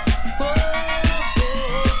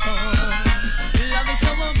 Love is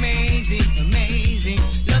so amazing.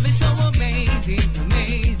 Love is so amazing to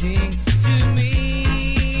me.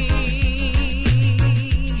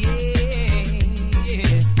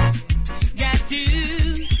 Yeah. Got to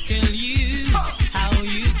tell you how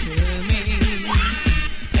you thrill me.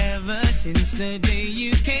 Ever since the day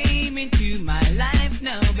you came into my life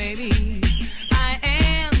now, baby. I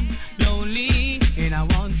am lonely and I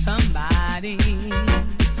want somebody.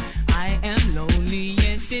 I am lonely,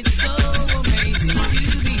 yes, it's so amazing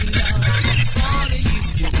to be loved. Follow you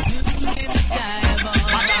to the moon and the sky above.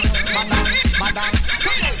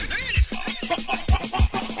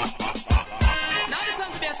 Now this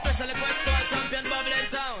time to be a special request for our champion Bubble in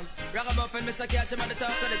town. Ragamuffin, Mr. Catch him at the top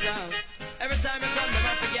of the town. Every time you come, them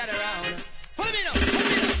have to get around. Follow me now.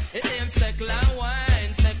 It ain't circle and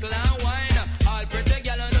wine. All pretty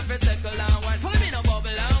gyal on the circle and wine. Follow me now, bubble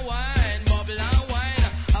and wine.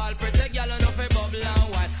 All pretty gyal on the bubble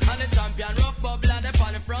and wine. And the champion rough bubble and they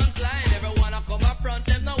on the front line. Everyone a come up front,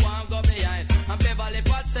 them no one go behind. And Beverly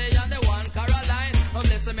Pat say and the one Caroline. Oh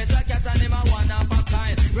listen, Mr. Cat and him a one of a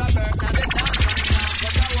kind. Robert and the dance and the half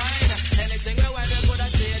of the wine. Anything we want, we coulda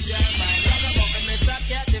change your mind. Ragamuffin, Mr.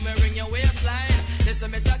 Cat, him a ring your waistline. Listen,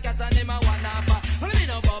 Mr. Cat and him a one of a. Follow me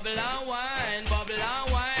now, bubble and wine.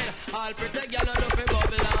 All pretty gyal on the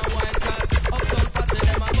bubble and wine. Cause uptown pass it,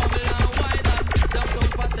 them a bubble and wine. And downtown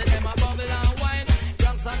pass it, them a bubble and wine.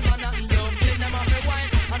 Bronx and Manhattan, Brooklyn, them a fi wine.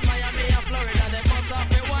 And Miami and Florida, them must have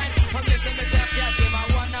fi wine. And listen, Mr. Cat, him a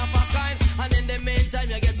one of a kind. And in the meantime,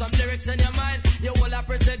 you get some lyrics in your mind. You hold a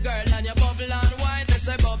pretty girl and you bubble and wine. They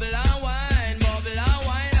say bubble and wine.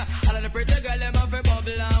 All of the pretty girl, them a fi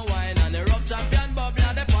bubble and wine. And the rough champion bubble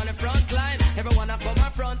and they on the front line. Everyone a come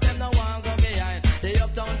up front, them no one go behind. The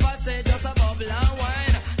uptown passage just a bubble and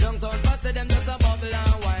wine. Downtown passage them just a bubble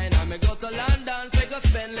and wine. And me go to London, figure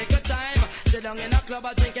spend little time. Sit down in a club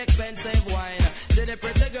and drink expensive wine. See the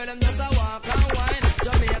pretty girl them just a walk and wine.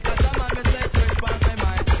 Jamaica to man me say crisp on my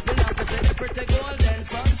mind. Me love to see the pretty golden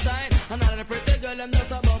sunshine. And all the pretty girl them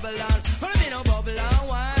just a bubble and. Follow me now bubble and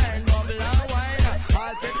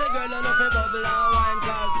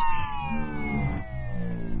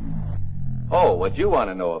No, what you want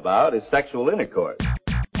to know about is sexual intercourse.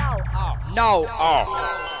 No.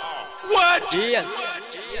 What? Yes.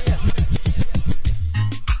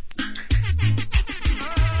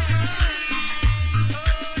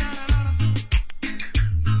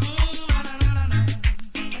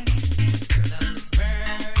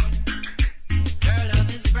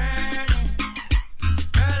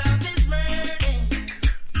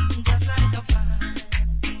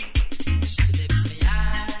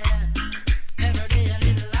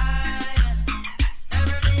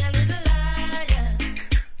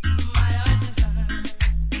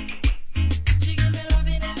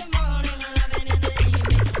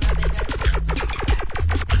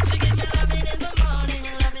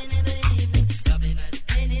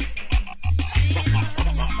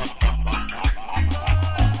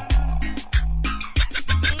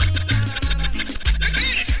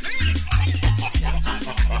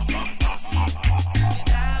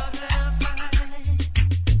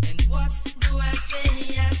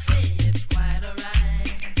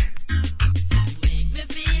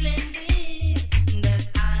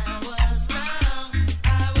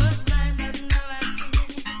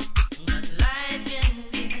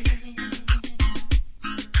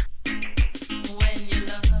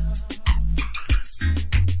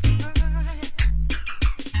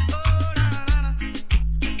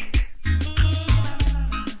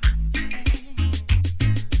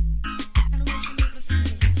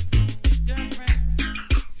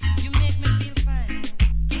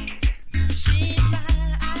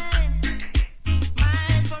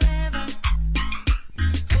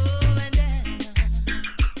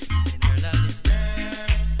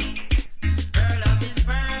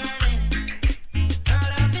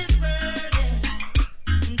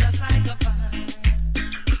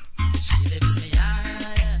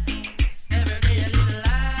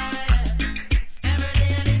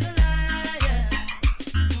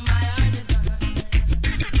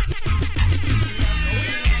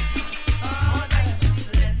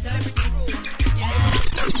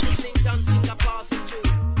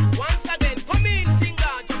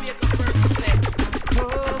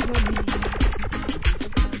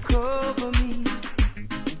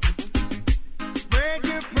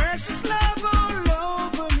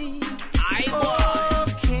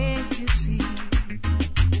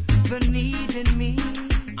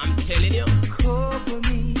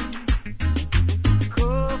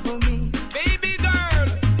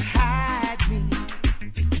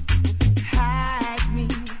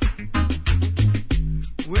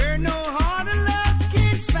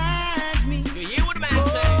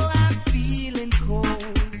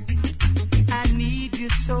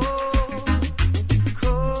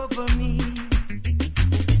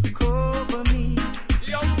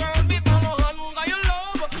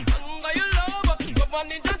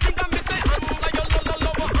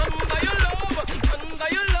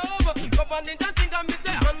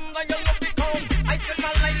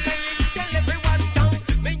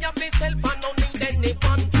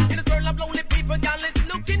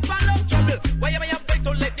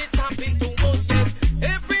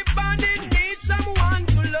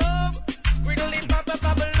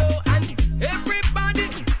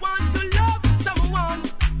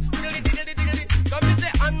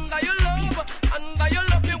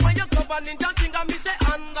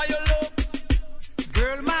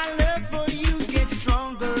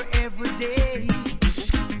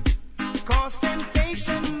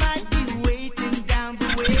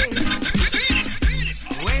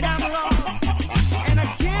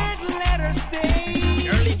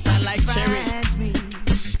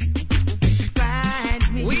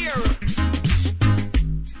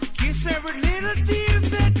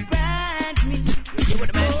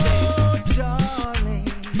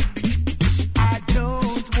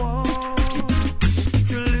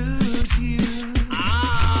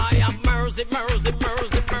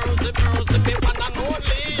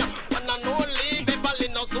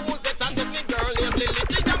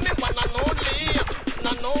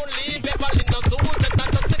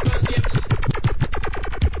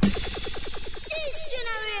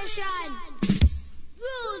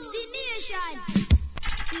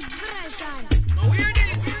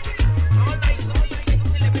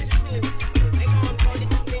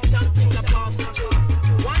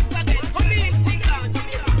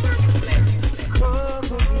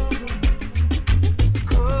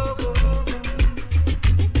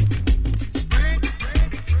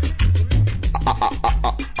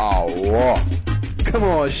 Come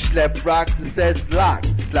on, Schlepp rocks and says lock.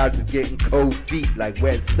 Slouch is getting cold feet like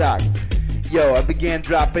wet socks. Yo, I began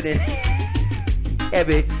dropping in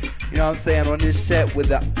heavy You know what I'm saying? On this set with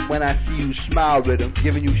the When I See You Smile rhythm,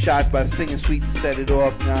 giving you shots by singing sweet to set it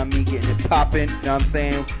off. You know what I mean? Getting it popping. You know what I'm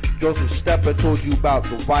saying? Joseph Stepper told you about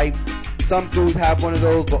the wife. Some dudes have one of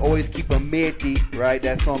those, but always keep a matey, right?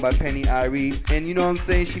 That song by Penny Irie. And you know what I'm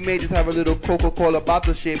saying? She may just have a little Coca-Cola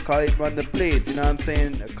bottle shape cause it run the place. You know what I'm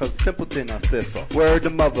saying? Cause Simpleton, her sister. Word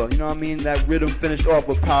the mother. You know what I mean? That rhythm finished off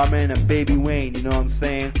with Power Man and Baby Wayne. You know what I'm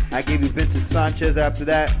saying? I gave you Vincent Sanchez after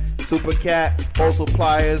that. Super Cat, also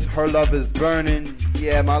Pliers, Her Love Is Burning.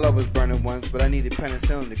 Yeah, my love was burning once, but I needed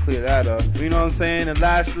penicillin to clear that up. You know what I'm saying? And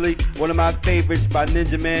lastly, one of my favorites by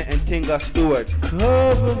Ninja Man and Tinga Stewart.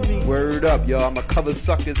 Cover me. Word up, y'all. I'ma cover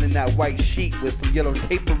suckers in that white sheet with some yellow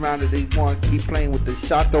tape around it. They want to keep playing with the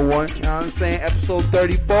Shotto one. You know what I'm saying? Episode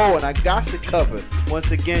 34, and I got you covered. Once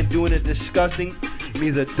again, doing it disgusting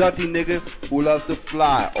means a dirty nigga who loves to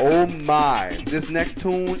fly. Oh my. This next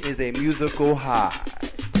tune is a musical high.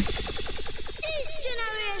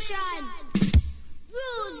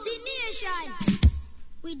 Rules the nation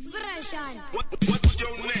with version. What's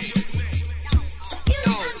your name? You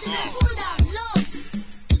dance in the full of love.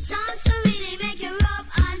 Sounds so really make you rub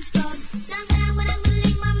and scrub. Dang dang dang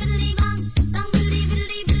believe my believe bang. Dang believe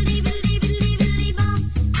bang.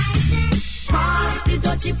 I say Pass the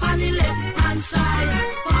dutchie on the left hand side.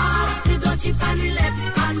 Pass the dutchie on the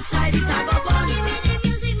left hand side. It a go bun. give me the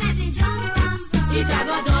music, make me jump and pump. It a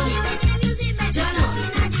go done. Give me the music, make me jump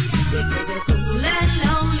in a It was a cool and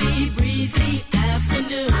lonely, breezy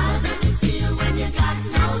afternoon. How does it feel when you got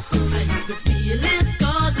no food? And you could feel it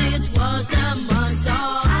 'cause it was the month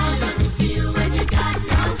of How does it feel when you got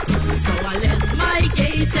no food? So I left my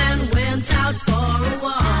gate and went out for a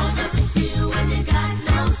walk. How does it feel when you got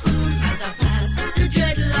no food? As I passed the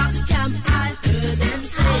dreadlocks camp, I heard them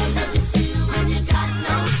say, How does it feel when you got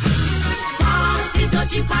no food? pass the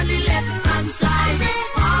dutchie on the left hand side.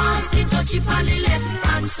 Pass the dutchie on the left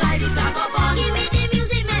hand side. It a go bun. Give me the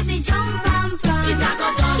music, make me jump and pump. It a go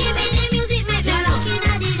done. Give me the music, make me looking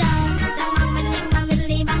at it down. Dang bang middling bang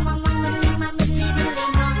middling bang bang bang middling bang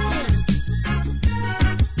middling bang.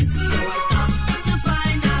 So I stopped to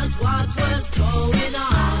find out what was going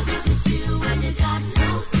on. How does it feel when you got no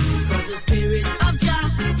food? 'Cause the spirit of Jah,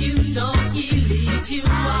 you know he leads you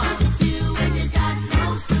How on. does it feel when you got no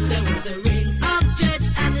food? There was a ring of jets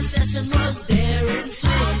and the session was there in How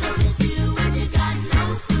swing. does it feel when you got no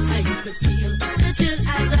food? And you could feel the chill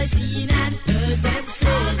as I seen and heard them How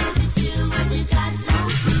say, does it feel when you got no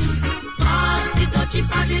food? pass the dutchie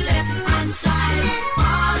on the left hand side.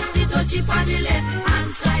 Pass the dutchie on the left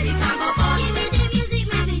hand side. It a go bun. Give me the music,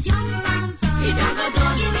 make me jump and pump. It a go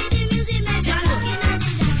done. Give me the music, make me Jah looking at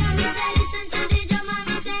it down. Me say listen to the drum and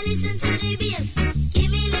me say listen to the bass. Give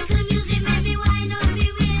me little music, make me wind up me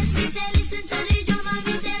waist. Me say listen to the drum and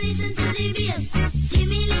me say listen to the bass. Give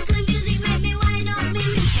me little music, make me wind up me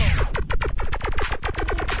waist.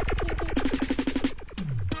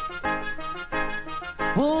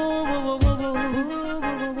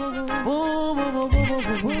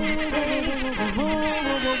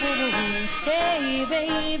 Hey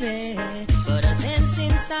baby, but a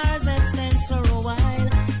dancing stars, let's dance for a while.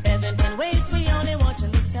 Heaven can wait, we only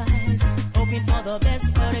watching the skies. Hoping for the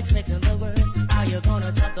best, but expecting the worst. Are you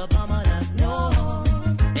gonna talk about my love? No.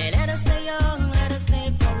 Hey, let us stay young, let us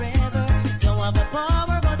stay forever. Don't have the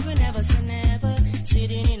power, but we never say never.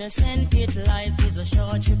 Sitting in a sandpit, life is a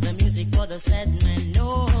short trip. The music for the sad man,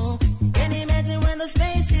 no. Can you imagine when the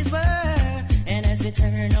spaces were? And as we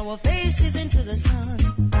turn our faces into the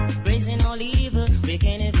sun, praising all evil, we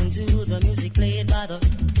can't even do the music played by the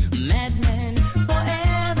madman.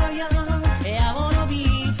 Forever young, yeah, I wanna be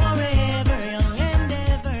forever young and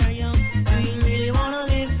ever young. Do you really wanna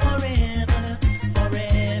live forever,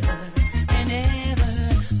 forever and ever?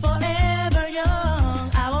 Forever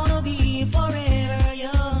young, I wanna be forever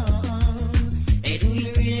young. Hey, do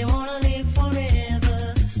you really wanna live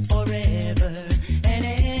forever, forever and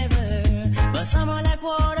ever? But some are like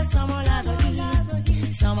water, some are like the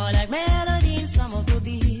heat, some are like melody, some are good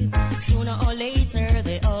beat. Sooner or later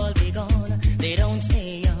they all be gone. They don't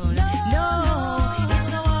stay on. No, it's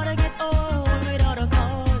so hard to get old without a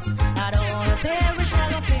cause. I don't wanna perish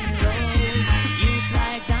like a primrose, used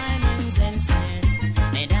like diamonds and sand,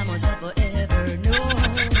 and diamonds are forever. No,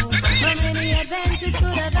 how many adventures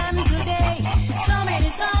could have done today? So many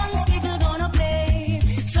songs people gonna play,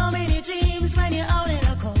 so many dreams when you're out in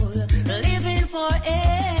the cold, living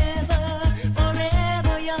forever,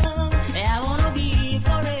 forever young. I wanna be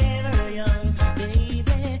forever young.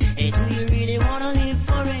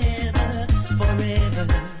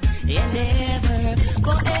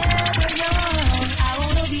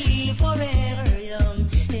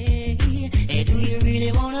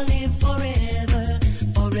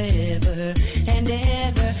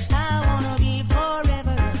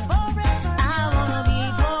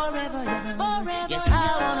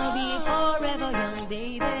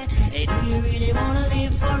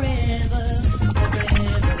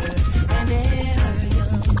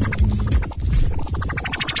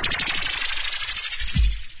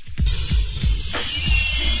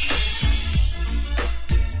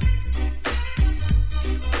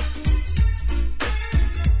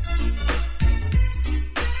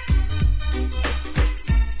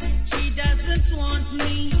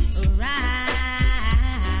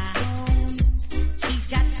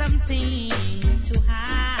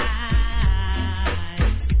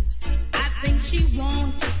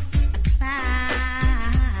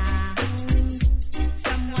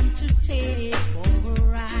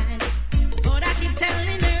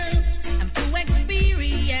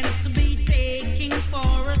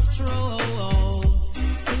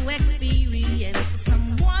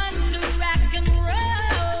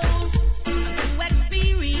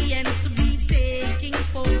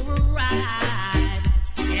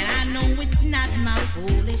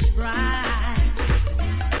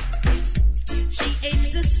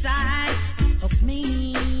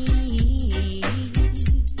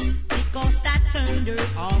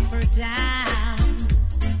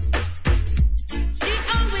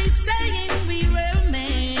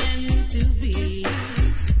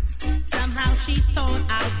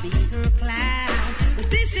 be her clown. But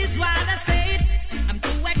this is what I said. I'm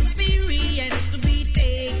too experienced to be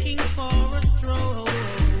taking for a stroll.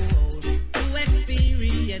 Too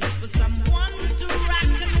experienced for someone to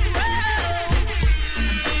rock and roll.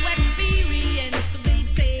 I'm too experienced to be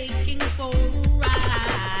taking for a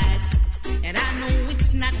ride. And I know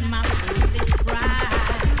it's not my foolish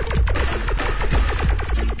pride.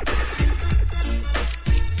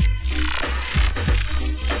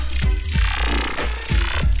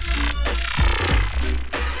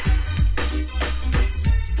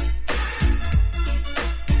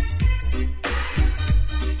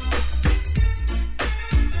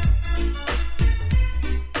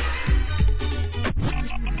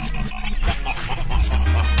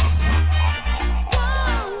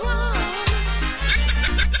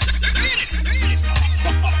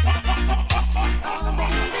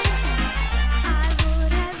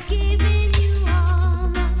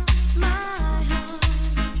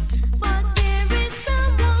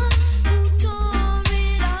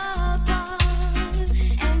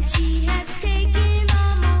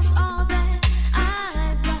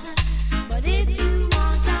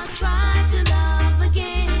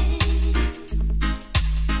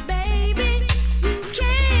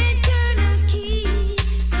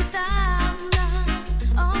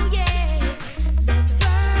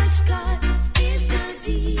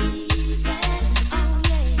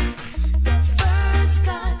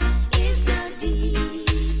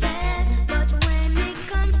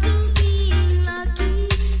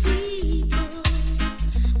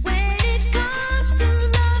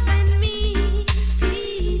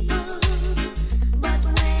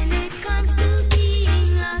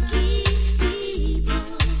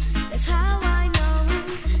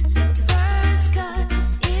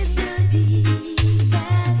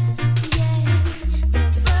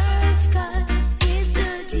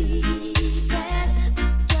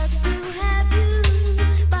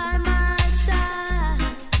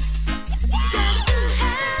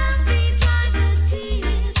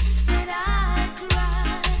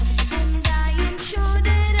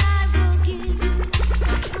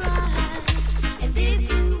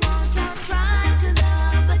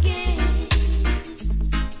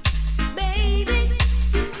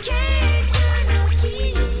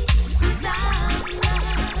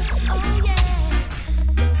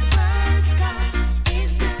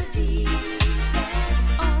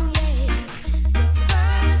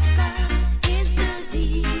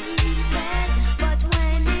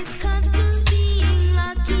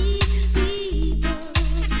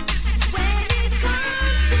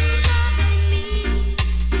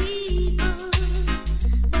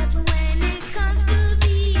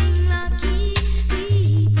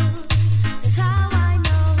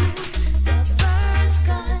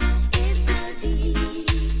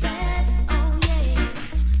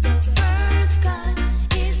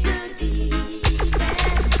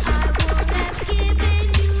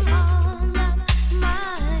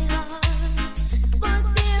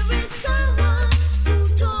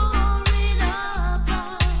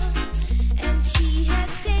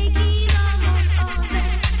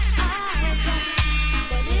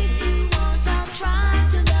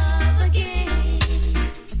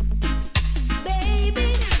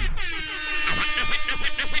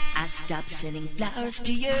 Sending flowers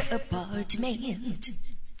to your apartment.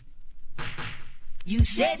 You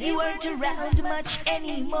said you weren't around much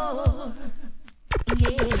anymore.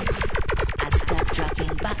 Yeah, I stopped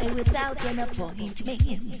dropping by without an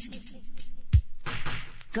appointment.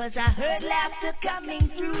 'Cause I heard laughter coming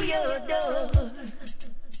through your door.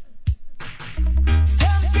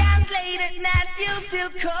 Sometimes late at night you'll still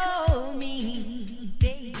call me,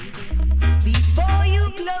 baby, before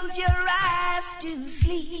you close your eyes to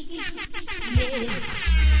sleep. Yeah,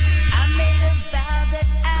 I made a vow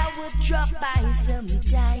that I would drop by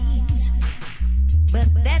sometimes, but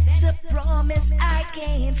that's a promise I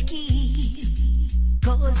can't keep.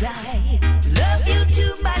 'Cause I love you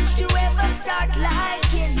too much to ever start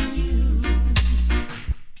liking you.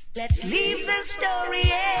 Let's leave the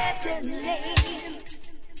story at an end.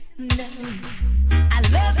 No, I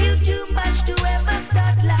love you too much to ever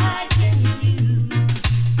start liking you.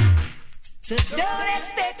 So don't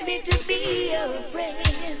expect me to be your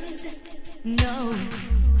friend. No,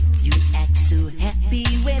 you act so happy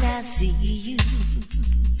when I see you.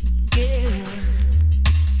 Girl,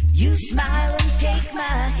 you smile and take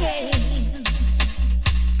my hand.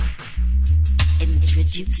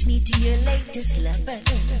 Introduce me to your latest lover.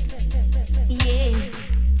 Yeah,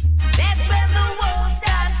 that's when the world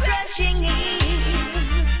starts crashing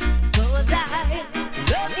in. 'Cause I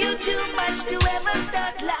love you too much to ever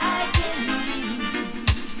start liking you.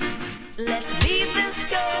 Let's leave this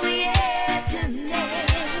story here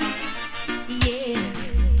tonight. Yeah,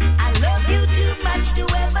 I love you too much to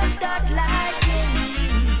ever start liking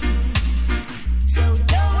you. So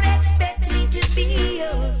don't expect me to be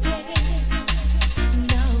your friend.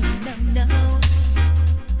 No, no, no.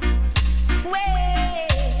 Well,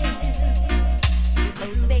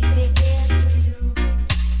 oh baby,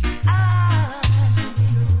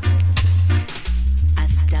 I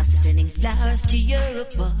stopped sending flowers to your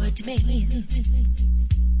apartment.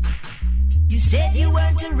 You said you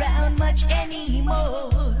weren't around much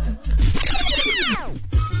anymore.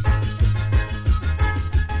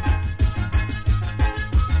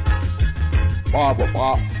 Wah, wah,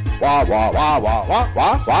 wah, wah, wah, wah, wah,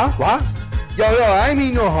 wah, wah, wah. Yo, I ain't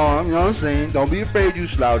mean no harm, you know what I'm saying? Don't be afraid, you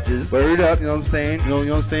slouches. Word up, you know what I'm saying? You know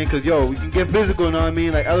what I'm saying? Cause, yo, we can get physical, you know what I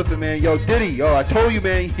mean? Like Elephant Man, yo, Diddy, yo, I told you,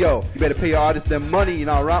 man, yo, you better pay your artists their money, you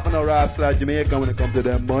know, rapping no rap slash Jamaica when it comes to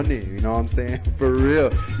their money, you know what I'm saying? For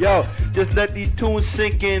real. Yo, just let these tunes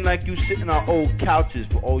sink in like you sitting on old couches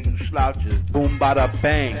for all you slouches. Boom, bada,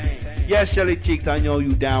 bang. Yes, Shelly Cheeks, I know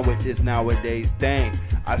you down with this nowadays thing.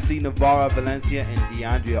 I see Navarra, Valencia, and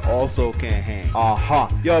DeAndrea also can hang.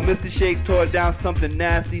 Yo, Mr. Shakes tore down something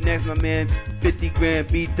nasty. Next, my man, 50 grand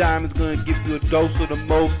beat Diamond's gonna give you a dose of the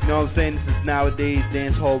most. You know what I'm saying? This is Nowadayz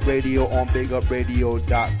Dancehall Radio on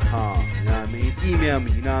BigUpRadio.com. You know what I mean? Email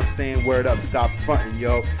me, you know what I'm saying? Word up, stop fronting,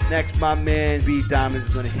 yo. Next, my man, beat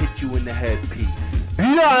Diamond's gonna hit you in the headpiece.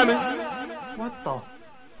 Beat Diamond! What the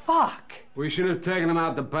fuck? We should have taken him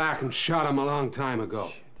out the back and shot him a long time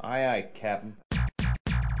ago. Aye, aye, Captain.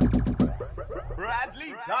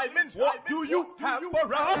 Bradley Diamonds, what do you have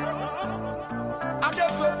for us? I get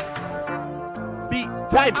to beat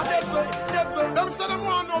Diamonds. I get to them say them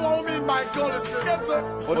want to know what I mean by goals. Get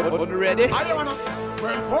to ready? I wanna.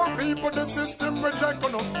 Well, poor people, the system reject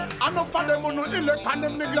on them. Enough of them on no elect and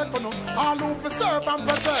them neglect on them. All who for serve and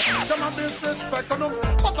protect, them have disrespect on them.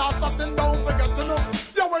 But assassin don't forget to know.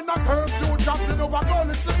 You when a curfew drop, you know what goal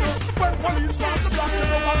is it. When police want the block, you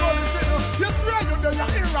know what goal is it. You swear you there, you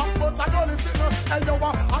hear up, but I goal is it. Hey, yo,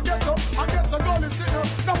 I get to goal is it.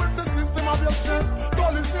 Now with the system of your stress,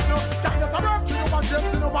 goal is it. Can't get a rap to you, but just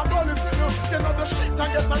you know what goal is it. You know the shit and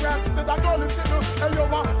get arrested, that goal is it. Hey, yo,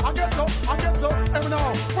 I get to. Now,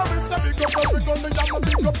 when we say big up every gully and we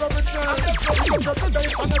big up every chair, I get to big up every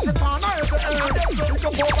base and every corner, every air. I get to big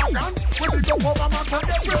up over guns, we big up over Mac,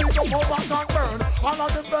 we big up over Cockburn, all of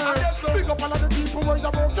the birds. I get to big up all of the people where you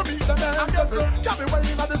work to meet them there. I get to carry way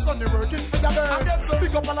in the sun, you working for your bird. I get to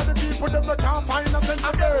big up all of the people them that can't find a cent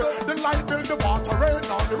a day. The light bill, the water, rain,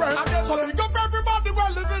 all the rain. I get to big up everybody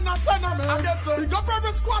where living a tenement. I get to big up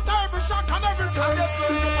every squatter, every shack and everything. I get to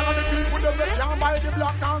big up all of the people them that can't buy the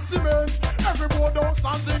block and cement. Every board house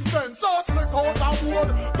and zinc fence, so slick out a board.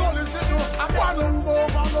 Go listen to, I want to move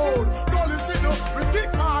overload. Go listen to, we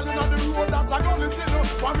keep calling on the road that I go listen to.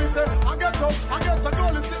 When we say, I get to, go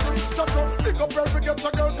listen to. Shut up, pick up every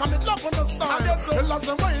ghetto girl, come it up on the star. I get to, the last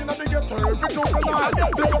rain and the ghetto, every juvenile.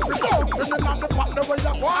 Pick up the dog, feeling like the pot, the way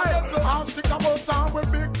you quiet. I'll stick about time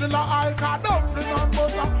with big killer, I'll car, dumpling and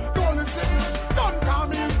butter. Go listen to, don't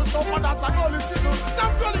call me for supper, that's I go listen to.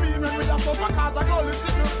 Don't call me when we are supper, cause I go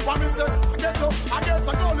listen to. When we say, I get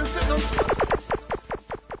to go listen to.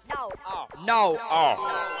 No.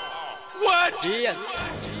 What? Yes.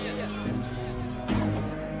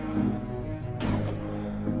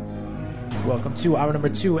 Welcome to hour number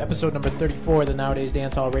 2, episode number 34 of the Nowadayz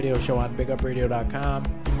Dancehall Radio Show on BigUpRadio.com.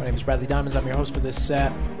 My name is Bradley Diamonds. I'm your host for this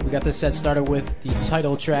set. We got this set started with the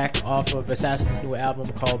title track off of Assassin's new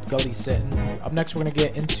album called Gully Sittin'. Up next, we're going to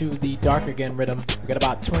get into the Dark Again rhythm. We got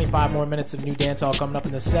about 25 more minutes of new dancehall coming up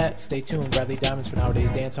in the set. Stay tuned. Bradley Diamonds for Nowadayz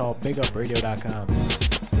Dancehall, BigUpRadio.com.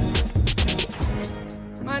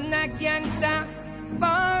 Man a gangster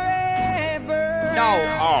forever. No.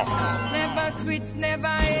 Never switch, never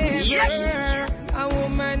ever. Yes. A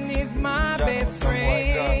woman is my best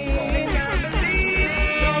friend.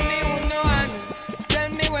 Show me who no one. Tell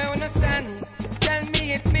me where you no stand. Tell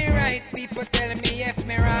me if me right. People tell me if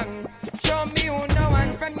me wrong. Show me who no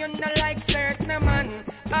one. From you no like certain man.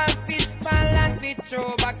 I'll fish ball and fish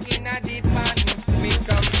throw back in a deep pan. Me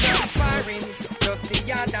come from foreign just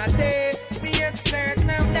the other day. Me a certain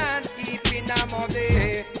dance keeping a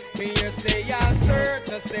mobile. Me you say I'll search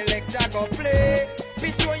to select a go play.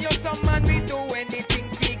 We show you some man we do anything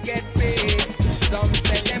we get paid. Some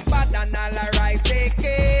say them bad and all a rise AK.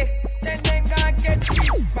 Then they gonna get fish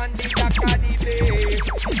on the back of the bay.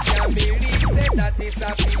 Now me say that it's a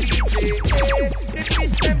PJ. The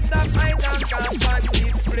fish them stop hide and camp on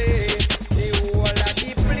display. The whole of the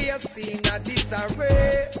place in a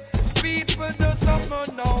disarray. People do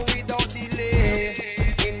something now without delay.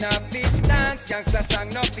 In a fish dance, gangsta song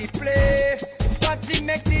fi play. Party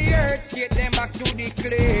make the earth shake them back to the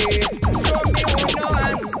clay. Show me who no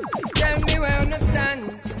one, tell me where you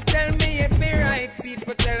stand. Tell me if me right,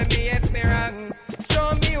 people tell me if me wrong.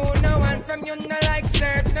 Show me who no one from you no like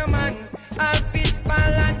certain man. I'll fish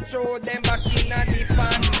pan and throw them back in the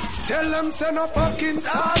pan. Tell them say no fucking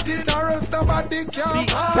start it or else nobody can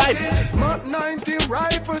part it. Mach 90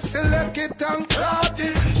 rifle select it and clot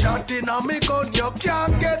it. Shot in a me gun you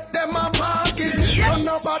can't get them a market. So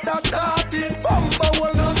nobody start it, bumper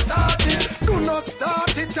will not start it. Do not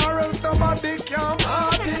start it or else nobody can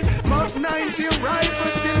part it. Mach 90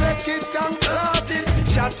 rifle select it and clot it.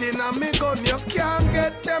 Shot in a me gun you can't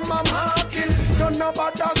get them a market. So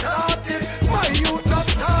nobody start it, my youth not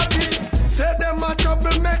start it. Say them a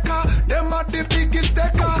troublemaker, them a the biggest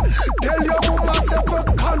taker. Tell your woman say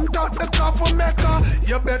we contact the coffee maker.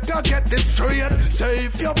 You better get this straight. Say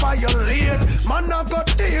if you violate, man I go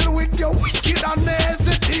deal with you wicked and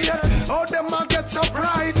hesitate. Oh them a get so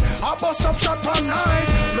bright, I bust up shot one night.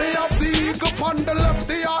 Me have the eagle on the left,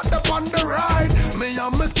 the other on the right. Me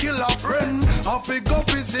and me kill a friend, I fi go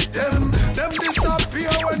visit them. Them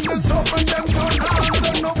disappear when they open them turn on.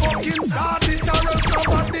 So no fucking start it or else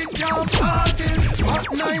nobody can party.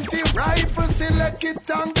 Mach 90 rifle select it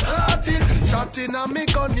and clot it. Shot in a me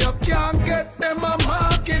gun you can't get them a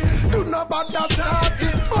market. Do not bother start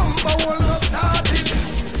it, bumper will not start it.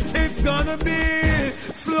 It's gonna be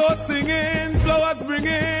slow singing, flowers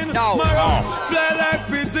bringing, Mara fly like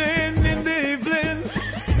pigeon in the evening.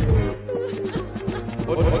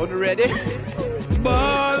 Ready?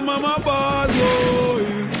 Ball, mama, ball,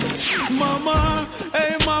 boy. Mama,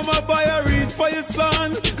 hey mama, buy a reed for your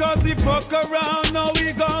son. Cause he fuck around, now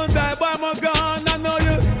he gon' die by my gun. I know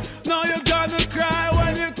you gonna cry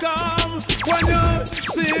when you come. When you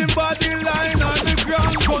see him body lying on the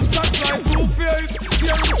ground. Gunshot fly through face,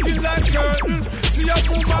 your skin like curtain. See a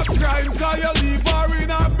woman crying, cause you leave her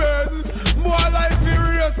in a burden. More life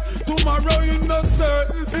furious, tomorrow you not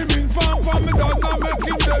certain. Him in from me down, now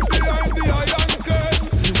making them behind the iron curtain.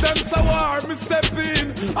 Them sour, me step in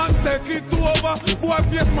and take it over. Boy,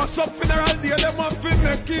 face mash up funeral day, them have to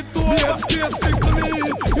make it over. Yes, stick to me,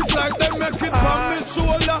 it's like them make it from me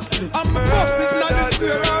shoulder. And me bust it like the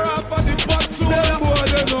spear or off of the patrol. Them boy,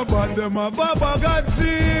 they no bad, them a baba got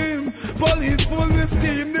team. Police full with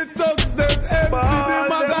steam, the thugs them empty the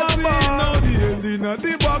magazine. Now the ending of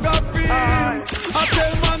the bag of fiend. I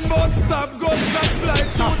tell man but stop, guns and fly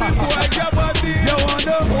through the boy your body. You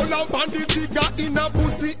wanna hold up on the trigger in a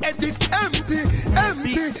pussy head, it's empty.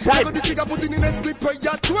 Never the trigger put in a clip where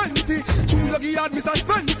you're 20. True lucky hard Mr.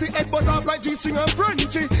 Spency, head buzz off like G-string and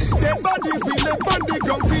Frenchy. Them body feel left on the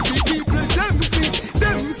ground for the people, them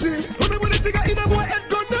see. Remember the trigger in a boy head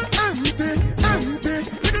gun empty.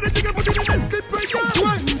 Nigga the trigger put in a clip where you're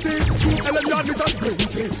 20. True LM yard Mr.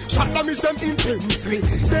 Spency, shot damage them intensely.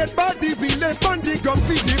 Dead body be left on the ground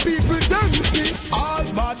for the people, them see. All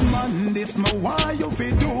bad man, this my why you fi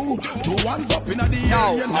do. Two ones up in the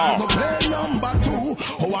air, you now go play number two.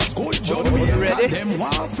 Oh, a good job, me them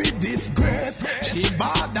want fi disgrace. She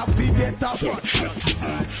bad a fi get up.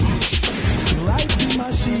 Ride the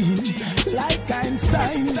machine like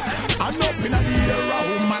Einstein. And up in the air,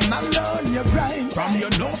 woman, I learn your grind. From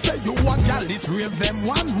your nose, say you a gal, let's rave them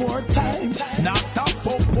one more time. Now stop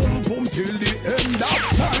for boom boom till the end of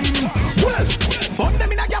time. Well, put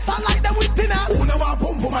them in a gas and like them with dinner. Who know what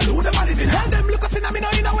boom boom and who them a living? Tell them look us in a me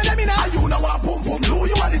know you know when them in a. You know what boom boom, who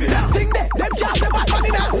you a living? That thing there, them can't say bad man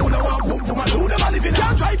in a. Who know what boom boom and who them a living?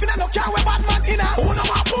 Can't drive in a no car where bad man in a. Who know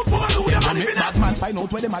what boom boom and who them a living? Bad man find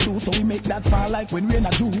out where them a do, so we make that fall like when we're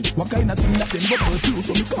not do. What kind of thing that them go pursue?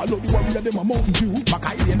 So we call out the warrior them a Mountain Dew.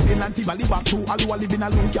 Macaulay and Finland, Tivoli back to all who a living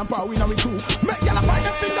alone can't power in a crew. Make y'all find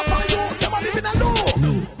them finger for you, them a living alone.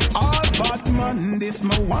 No. All bad man, this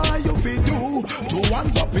me why you fi do. Two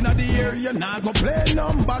ones up in the air, you nah go play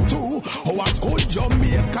number two. Oh, a good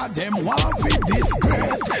Jamaica, them want fi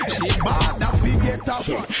disgrace. She bad a fi get up.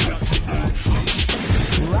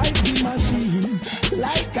 Ride the machine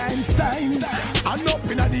like Einstein. And up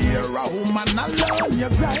in the air, a woman a learn your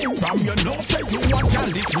grind. From your nose say you a gal,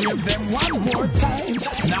 let's wave them one more time.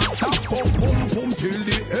 Now stop for boom boom till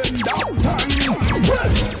the end of time.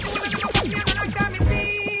 Well.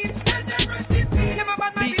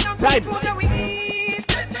 Type.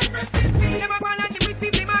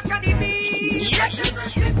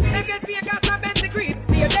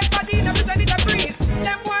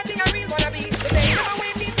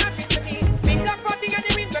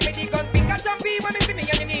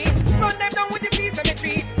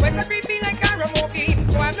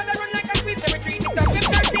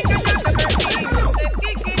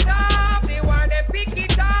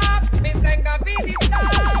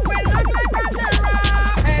 Stop.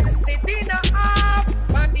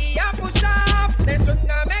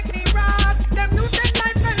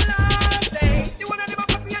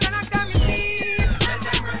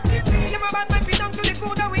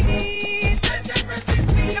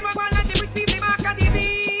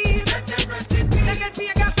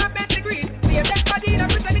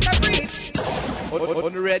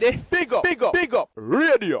 ready? Big up,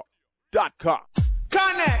 radio.com.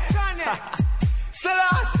 Connect.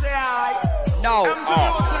 Selassie. Now, I'm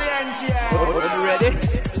to the NGA. ready?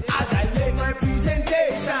 As I make my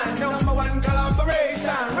presentation, number one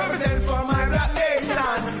collaboration, represent for my black nation.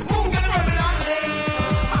 Munga the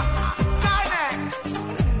Connect.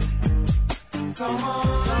 Come on.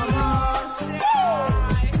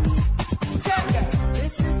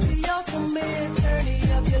 This is the ultimate journey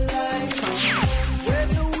of your life, where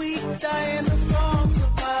the weak die and the strong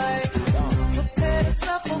survive. Prepare to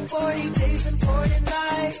suffer 40 days and 40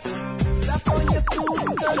 nights. Stop on your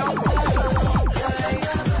boots, cause you die.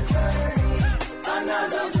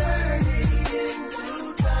 Another journey into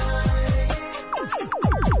time.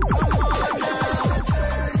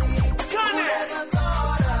 Come on now, journey.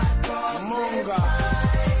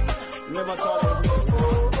 Never thought I'd cross this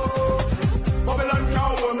line. Never thought of Babylon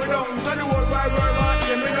cow, me down to the world wide world,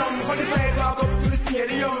 me down for the side back up to the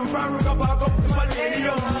stadium, from Ruka back up to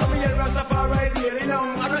Palladium. Some yell Rastafari nearly down,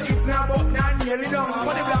 I don't if now but not nearly down.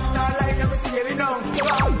 For the black star line, I'm sailing down. So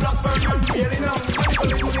I'm Blackbird, I'm sailing down. To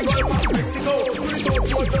the Gulf of Mexico, to the South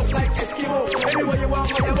Pole just like Eskimo. Anywhere you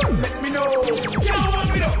want, whatever, let me know. You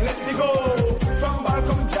want me down, let me go. From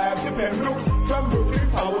Balcom Drive to Pembroke, from Brooklyn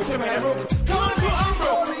Power to Meadowbrook. Come on to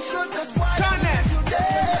Umbro, Connect.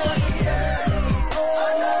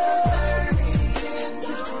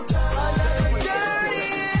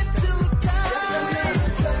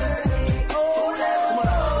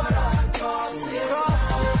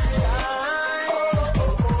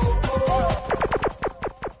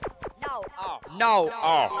 No.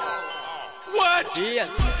 What? Yes.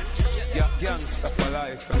 Gangsta for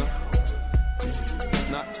life, you know.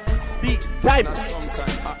 Not beat time. Not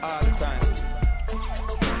sometimes, all the time.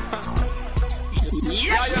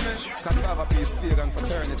 Yeah, man. Cassava peace, pagan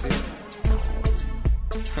fraternity.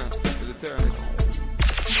 With eternity.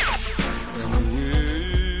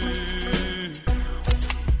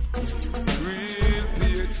 Real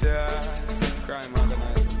pictures, crime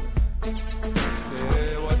organized.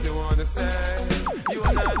 Say what you wanna say. You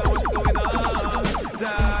and I know what's going on.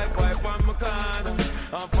 Die pipe on my corner.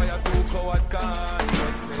 I'm fire too coward can.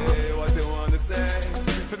 But say what you wanna say.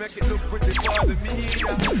 To make it look pretty for the media.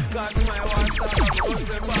 Cause my war star I'm going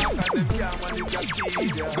back and them can't manage a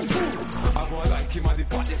speed. I'm more like him at the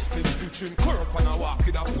baddest thing. Trim curb and I walk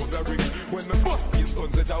with a over ring. When me bust these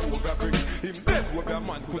guns that I over bring. In bed where a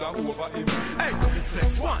man could have over him. Hey,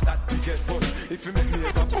 flex one that biggest bun. If you make me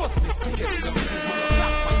ever bust this biggest up. Man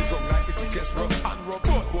clap on the ground like the tickets run. And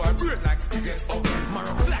robot boy brain like stickers up. Man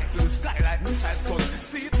fly to the sky like missile sun.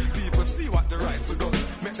 See it? People see what the rifle does.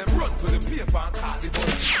 Make them run to the paper and call the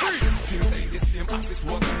bus. Feel like the same as it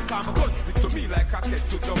was. Cause my gun stick to me like a cat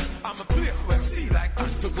to jump. I'm a place where see like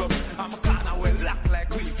hand to glove. I'm a corner where lock like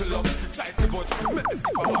we to love. Try to budge, make me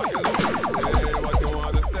see for what you love. Say what you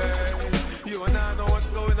wanna say. You and I know what's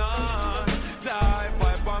going on. Die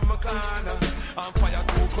pipe on my corner. I'm fire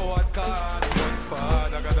too coward can. But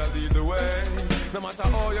Father gotta lead the way. No matter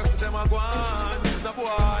how you see them a go on. The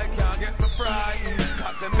boy can't get me frightened.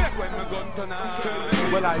 Cause they make when me gun turn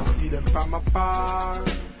on. Well, I see them from afar.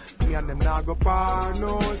 Me and them now go far,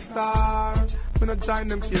 no star. We not join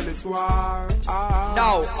them kill this war.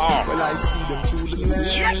 No. Well, I see them through the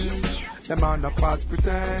lens. Them on the false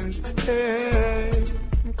pretense. Hey,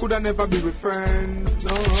 could I never be with friends?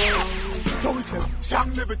 No. So we say,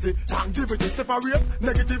 longevity, separate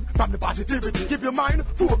negative from the positivity. Keep your mind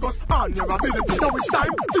focused on your ability. Now it's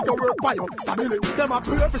time, figure work by your stability. Them a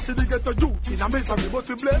purpose to get a youth in a misery, but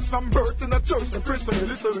to bless from birth in a church, the Christian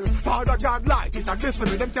listen. Father God light, it a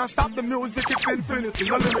glistening. Them can't stop the music, it's infinity,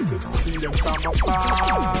 unlimited. See them from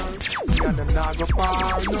afar, me and them not go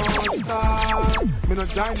far, no star. Me no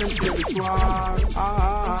join them till this war.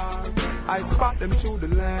 I spot them through the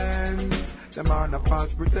lens. Them on a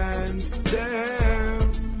false pretense. Them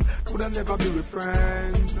could I never be with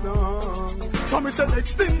friends, no. So me say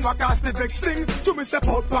next thing, I cast the next thing. To me step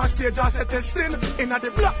out past stage, I say testing. Inna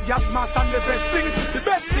the black gas mask and the best thing. The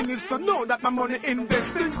best thing is to know that my money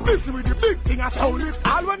investing. Busy with the big thing, I sold it.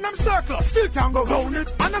 All when them circle, still can't go round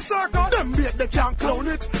it. And a circle, them bait, they can't clone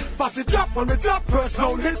it. Fast it drop on the top, first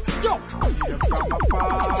round hit. Yo, see them from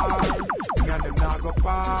afar. Me and them not go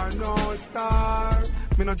far, no star.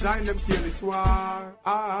 Me no join them kill this war.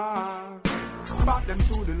 Spot them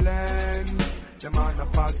through the lens. Them on the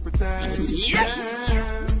false pretense.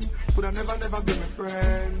 Them could I never be my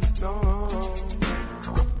friends. No.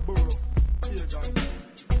 Burrow. Here, guys.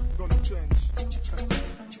 Gonna change.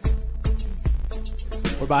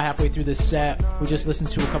 about halfway through this set. We just listened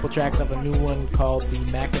to a couple tracks of a new one called the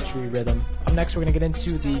Macatree Rhythm. Up next, we're going to get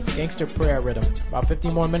into the Gangster Prayer Rhythm. About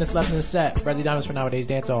 15 more minutes left in the set. Bradley Diamonds for Nowadayz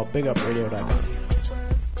Dancehall. BigUpRadio.com.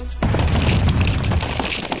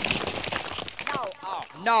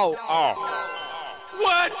 No.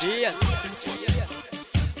 What? Yes.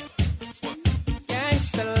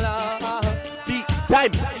 Gangsta love. Deep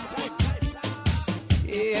time.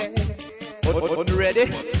 Yeah. On ready?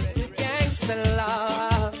 Gangsta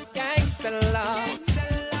love. Gangsta love.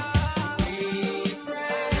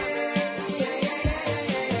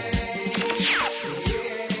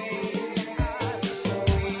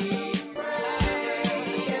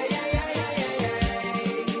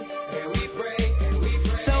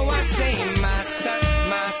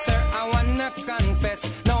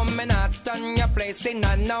 On your place in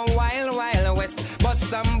a no wild west, but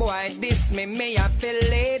some boy diss me I feel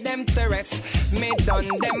lay them to rest. Me done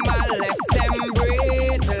them, I left them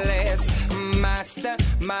breathless.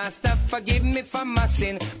 Master, forgive me for my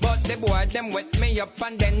sin, but the boy them wet me up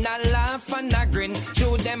and then I laugh and I grin.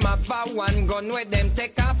 Shoot them up a one gun with them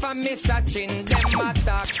take off and miss a chin. Them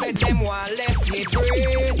attack say them want left me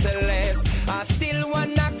breathless. I still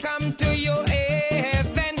wanna come to your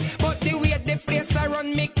heaven, but the way the place I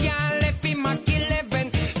run me can't left him Mac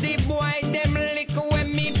 11. The boy them lick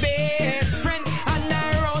when me best friend, and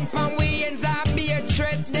around from we ends I be a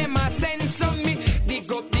threat. Them a send some me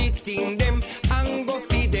dig up the thing them and go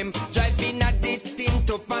feed them. Driving at the thing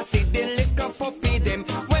to pass it the liquor puppy them.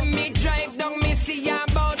 When me drive down me see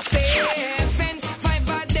about 7, 5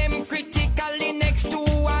 of them critically next to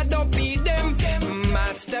a dopey them.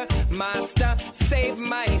 Master, save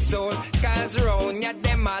my soul, cause round ya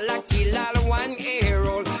them all a kill all one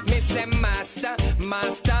hero. Me say master,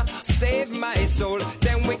 save my soul,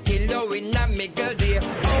 then we kill you in a middle day.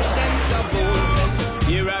 Oh, them so bold.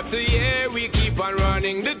 Year after year we keep on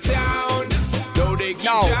running the town, though they keep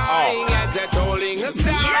trying and they're tolling us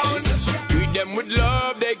down. Greet them with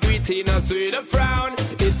love, they greeting us with a frown.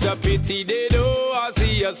 It's a pity they don't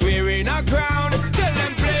see us wearing a crown. Tell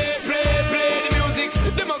them play the music.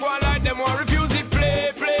 Them a go on like them want refuse it.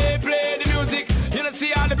 Play the music. You don't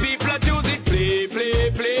see all the people that choose it. Play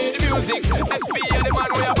the music. Let's be the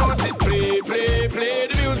man we about it. Play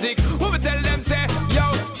the music. What we tell them say,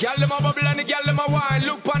 yo, girl them a bubble and the girl them a wine.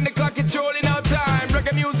 Look on the clock, it's rolling out time.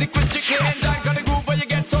 Reggae music with strictly enjoy, cause the group where you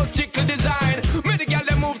get so strictly designed. Make the girl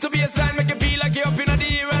them move to be a sign, make you feel like you're up in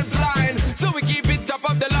the air and flying. So we keep it top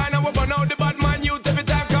of the line and we burn out the bad man youth every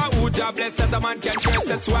time. Cause who job bless that a man can curse,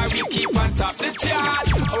 that's why we keep on top the chart.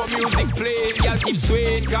 Our music plays, y'all keep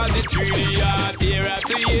swaying, cause it's really hard. Year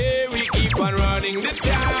after year we keep on running the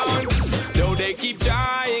town, though they keep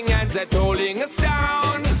trying and they're holding us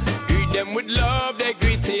down. Greet them with love, they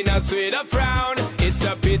greeting us with a frown. It's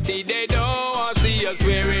a pity they don't want to see us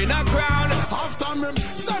wearing a crown. After me,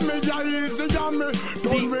 send me ya easy and me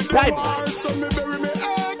done with the war. So me bury me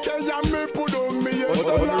AK and me put on me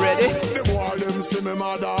ready? The boy them see me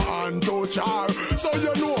mother and touch her. So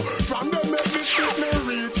you know, from them make me stick me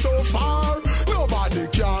reach so far. Nobody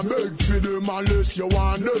can beg for them unless you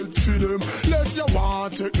want it for them. Unless you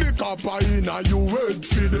want take the copper in and you wait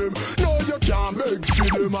for them. No, you can't beg for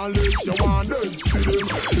them unless you want it for them.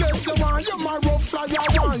 Unless you want your my rough fly,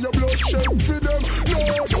 you want your blood shed for them. No,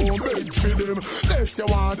 don't beg for them. Unless you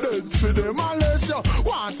want it for them. Unless you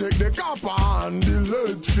want take the copper and the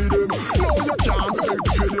lead for them. No, you can't beg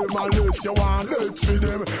for them unless you want it for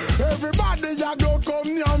them. Everybody ya go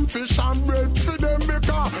come yam fish and bread for them,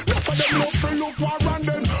 because enough of them look for look war and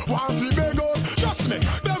then want to beg out. Trust me,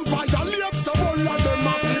 them violate some all of them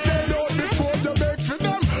have to beg out before you beg for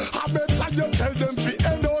them. I better you tell them to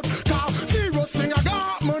head out, cause serious thing I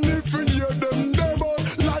got money for you them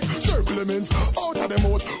out. Like circlements out of them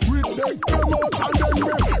house, we take them out and then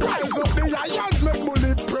we rise up the irons, make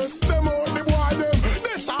bullet press them out. The boy them,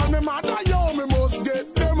 this all me mother, yo, me must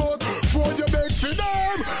get them out before you beg for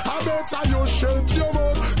them. I better you shut your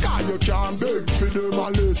mouth, cause you can't beg for them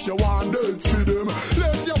unless you want it for them.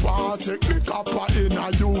 Unless you want take the copper in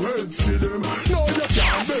and you head for them. No, you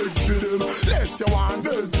can't beg for them unless you want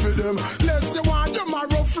it for them. Unless you want your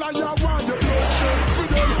marrow fly, you want your blood shed for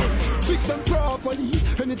them. Fix them properly.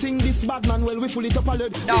 Anything this bad man, well, we pull it up a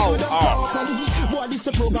lead. No. Boy, this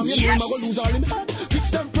the program, you know, I'm gonna lose all in head. Fix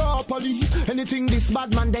them properly. Anything this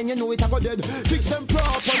bad man, then you know it a go dead. Fix them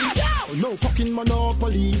properly. No fucking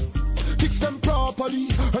monopoly. Fix them properly.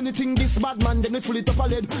 Anything this bad man, then we pull it up a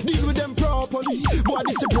lead. Deal with them properly. Boy,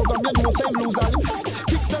 this the program, you know, same lose all in head.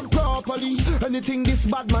 Fix them properly. Anything this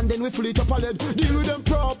bad man, then we pull it up a lead. Deal with them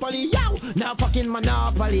properly. Yo, now fucking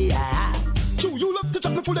monopoly. True, you love to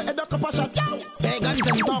chop me full of head a cup of shot. Yow! Pagans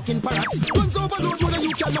and talking parrots. Guns overload, more than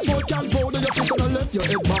you can afford. Can't powder your fist and left your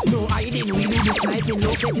head back. No hiding, we do the sniping.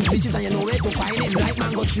 Locating bitches and you know where to find him. Like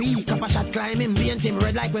mango tree, cup of shot climbing. Paint him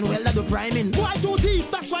red like when welder do priming. Boy too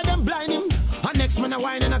deep, that's why them blind him. And next man a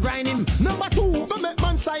whine and a grind him. Number 2, the make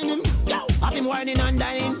man sign him. Yow! Have him whining and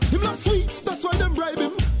dining. Him love sweets, that's why them bribe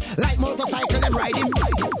him. Like motorcycle, them ride him.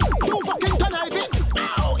 Too fucking conniving.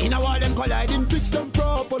 Ow! In a wall, them colliding. Fix them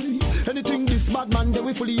properly. Anything this bad man, they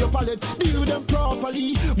will fully your pallet. Deal with them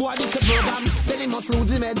properly. Boy, this the program. Then he must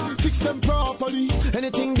lose him head. Fix them properly.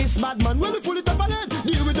 Anything this bad man, when we pull it up pallet.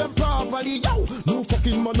 Deal with them properly. Yo! No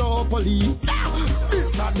fucking monopoly.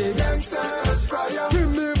 It's not the gangsters, fryer. Give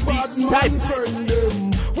me bad man friend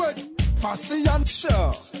them. Wait. Fussy and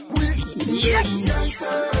sure. We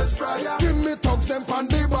gangsters, fryer. Give me thugs them on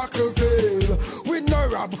the battlefield. We no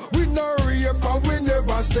rob, we no rape, and we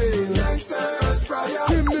never steal. Gangsters, fryer.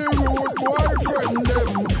 Give me road boyfriend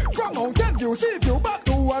them. From Mountain View, see you back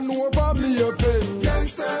to one over me a pen.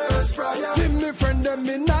 Gangsters, fryer. Give me friend them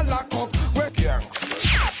in a lock up.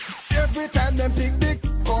 Every time them pick big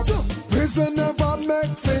up. Prison never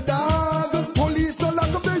make for dog. Police don't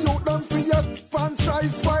lock up the youth them for your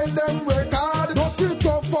franchise file them record. Not it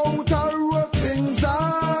tough out and rough things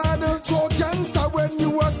hard. So gangster when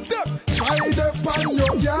you a step, try them on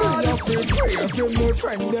your yard. Pray for me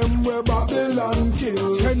friend them where Babylon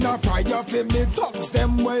kill. Send a fire for me thugs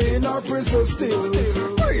them way in a prison still.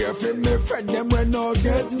 Pray for me friend them when no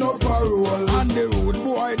get no parole. And the rude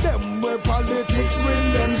boy them where politics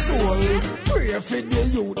win them soul. Pray for the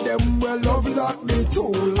youth them where love lock the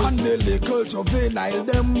tool. And the little juvenile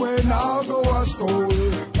them where now go a school.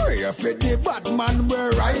 Pray for the bad man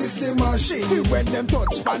where rise the machine. When them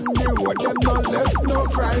touch pan the road them no left no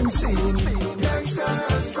crime scene.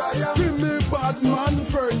 Gangsters fire. Give me bad man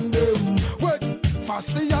friend them. Wait,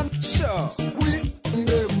 fussy and sure. We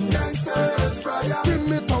them. Gangsters fire. Give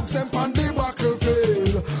me thugs them on the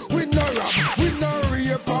battlefield. We no rob, we no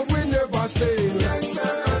rape, and we never steal.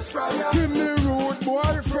 Gangsters fire. Give me road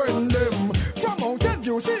boyfriend them. From Mountain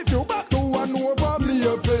View, see you back to one over me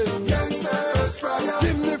a pen. Gangsters fire.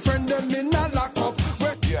 Give me friend them in a lock up.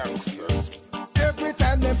 Wait, gangsters. Every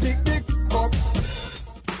time them pick big up.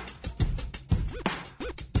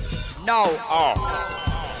 Now,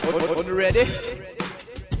 ready?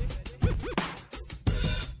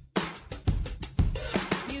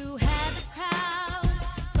 You had the crowd,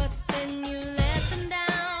 but then you let them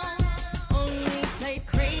down. Only played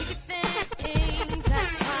crazy things,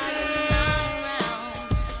 that's why you're not around.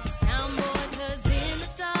 Soundboy, 'cause in the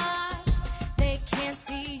dark, they can't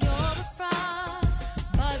see you're a fraud.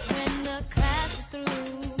 But when the clash is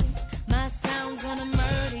through, my sound's gonna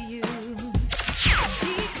murder you.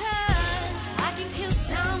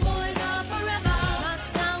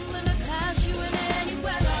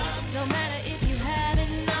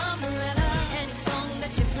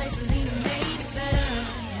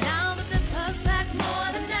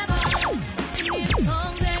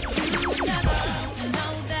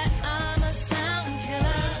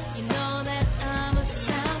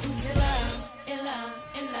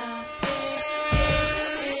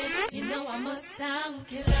 Sound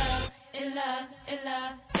killer, illa, illa,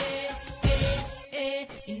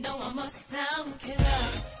 you know I'm a sound killer,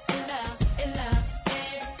 illa, illa,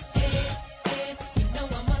 you know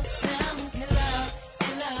I'm a sound killer,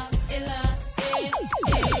 illa, illa,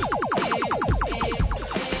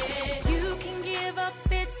 you can give up,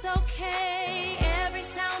 it's okay, every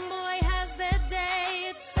sound boy has their day,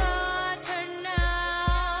 it's our turn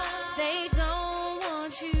now, they don't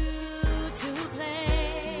want you to play.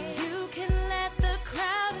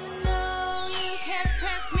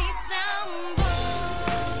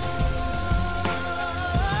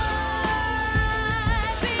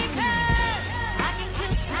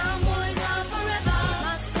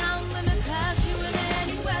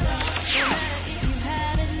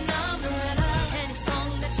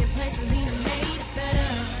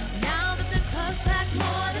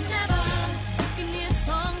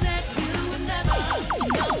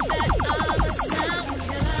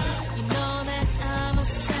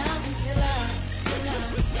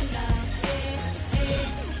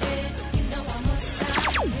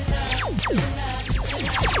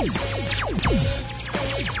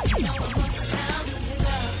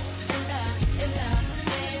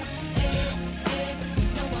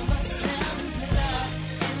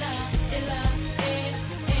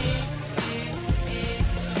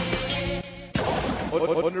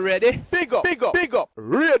 Ready? Big up,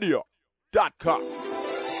 radio.com.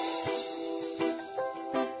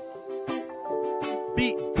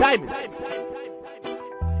 Beat Diamond.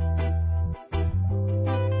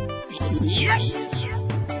 Yeah.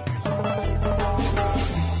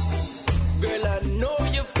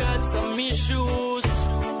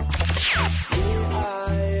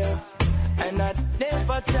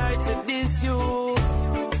 try to diss you.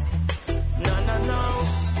 No.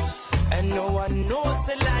 And no one knows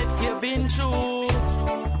the life you've been through.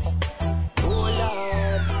 Oh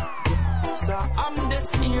Lord. So I'm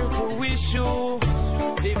just here to wish you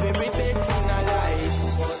the very best in our life.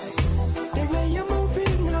 The way you're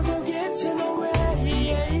moving, I go get you nowhere.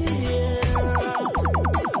 Yeah.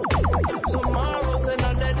 Tomorrow's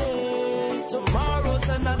another day. Tomorrow's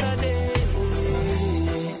another day.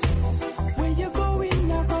 Where you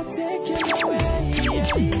going, I go take you nowhere. Yeah.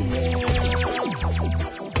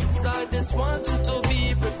 So I just want you to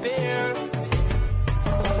be prepared.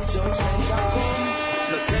 Cause judgment will come.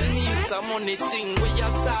 Now tell me it's a money thing. Where you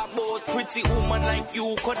talk about pretty woman like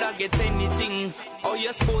you coulda get anything. How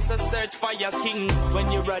you supposed to search for your king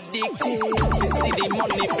when you're addicted? You see the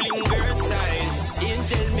money fling girl time.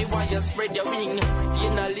 Angel me why you spread your wing. You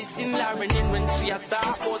not listen Lauren in when she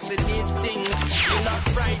attack us in these things. You're not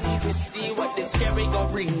frightened to see what this scary go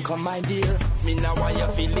bring. Come my dear, me now why you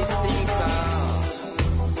feel these things.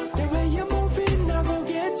 The way you're moving, I go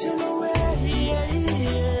get you nowhere.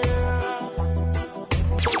 Yeah.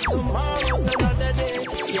 But tomorrow's another day.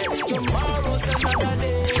 Yeah, tomorrow's another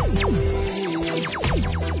day.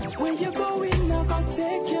 Where you going, I go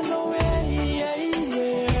take you nowhere.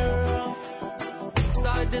 Yeah. So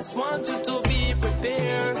I just want you to be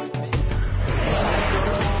prepared.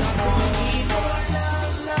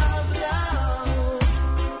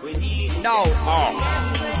 Now,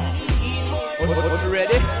 what you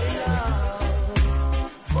ready?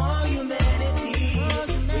 For humanity,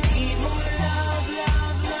 we need more love.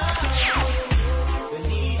 We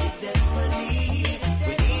need it desperately.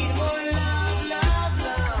 We need more love.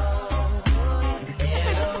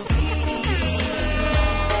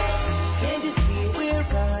 Can't you see we're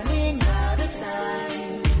running out of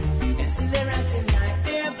time? And still they're acting like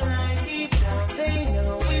they're blind. Deep down they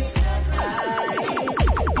know it's not right.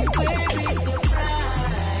 Where is your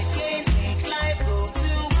pride? Can't make life go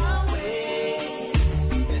to our ways.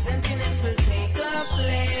 This emptiness will take a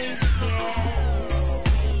place, yes.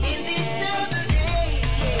 In this dark day,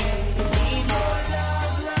 we need more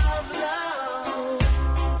love.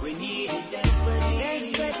 We need it desperately.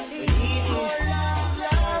 We need more love.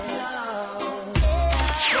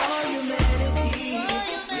 For humanity,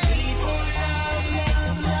 we need more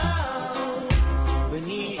love. We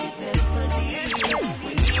need it desperately.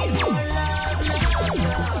 We need more love.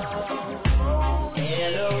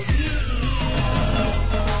 L-O-V-E.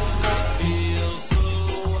 Feel so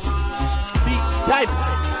high. Beat type.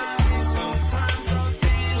 Sometimes I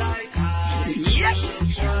feel like I could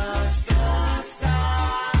touch the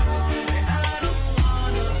sky, and I don't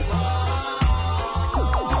wanna fall.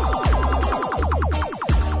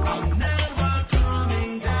 I'm never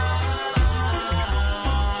coming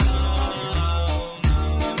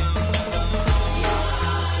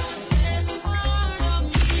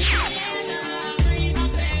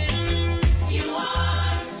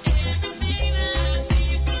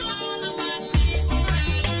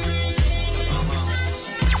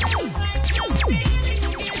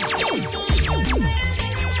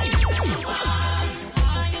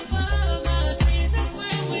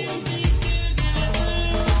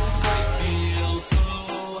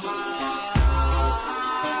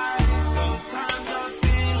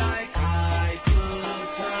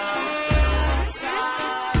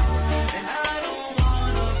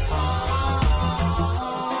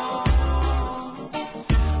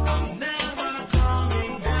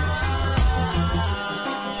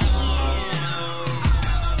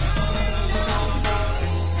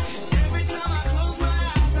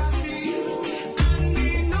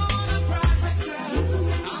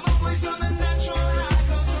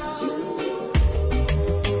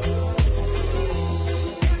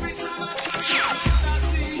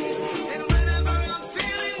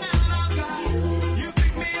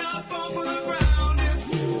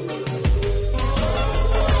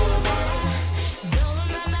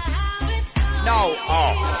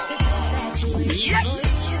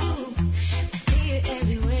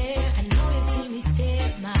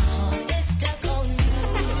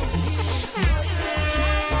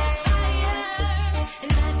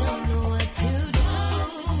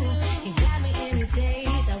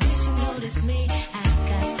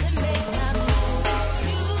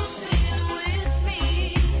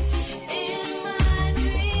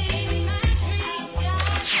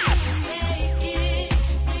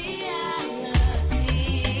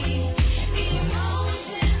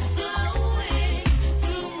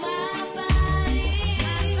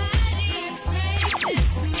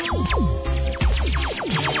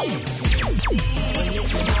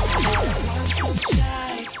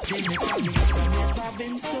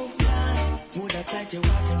Would up like you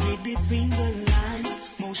want to read between the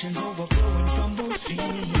lines. Motions overflowing from both streams.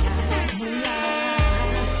 Moonlight, you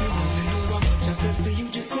only know how much I feel for you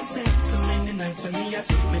just for sex. So many nights for me I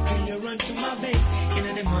sleep, me till you run to my base.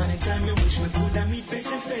 In the morning time, I wish we could have meet face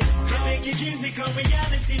to face. I make your dreams become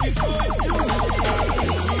reality before it's too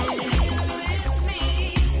late.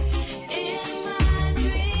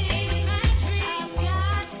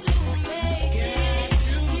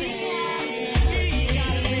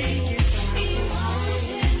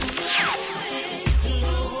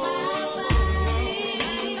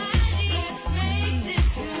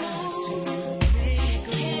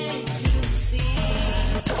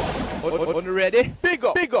 On the ready? Big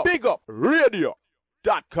up,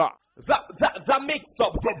 radio.com. The mix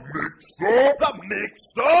up.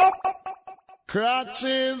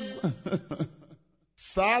 Crutches,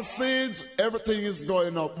 sausage, everything is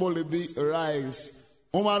going up. Bully beat, rice.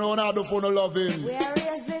 Woman, don't have to phone loving. Where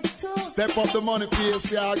is it to? Step up the money,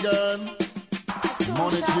 place, yeah, girl.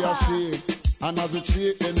 Money to your shake. And as it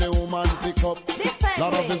shake, then the woman pick up.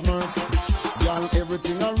 Lot of his mercy. Girl,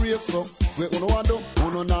 everything I raise up. We uno do,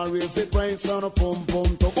 uno na raise the price on a pum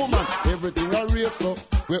pum to woman. Everything I raise up.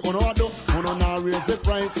 We uno do, uno na raise the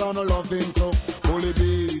price on a loving to. Holy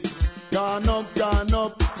be, gone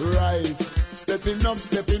up, rise. Stepping up,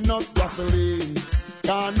 gasoline.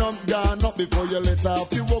 Gone up before you let off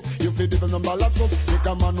the work. You feed the number of sauce. Make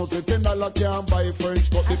a man know say $10 can't buy French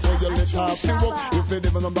cut before you let off the work. You feed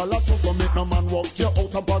the number of sauce. Don't make no man walk you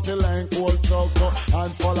out and party like old chuck.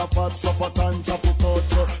 Hands full of fat, supper and chop of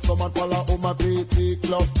culture. Some man follow my PP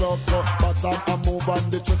club. Bottom I move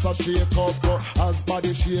and the chest a shake up. As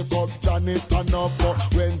body shake up, Johnny turn up.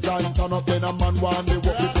 When John turn up, then a man want the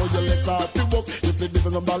work before you let off the work. You feed the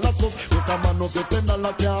number of sauce. Make a man know say $10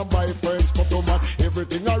 can't buy French cut. Man,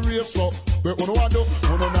 everything I raise up. We uno do,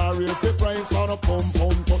 uno na raise the price on a pum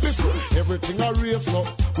pum to. Listen, everything I raise up.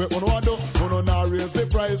 We uno do, uno na raise the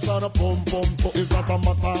price on a pum pum to. It's not a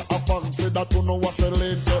matter of fact, say that uno was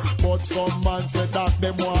selling to. But some man say that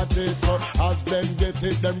them want it. As them get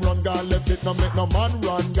it, them run gone left it. No make no man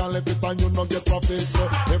run gone left it and you no get profit. So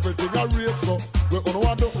everything I raise up. We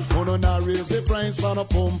uno do, uno na raise the price on a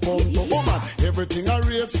pum pum to. Woman, everything I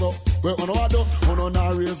raise up. We uno do, uno na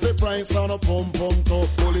raise the price on a pum pum to.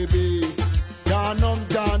 Holy be, gone up,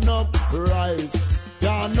 rice.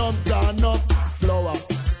 Gone up, flour.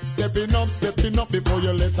 Stepping up before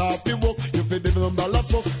you let off the work. You feed the number of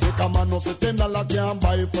sauce. Make a man know say $10 can't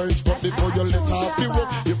buy French cut before you let off the work.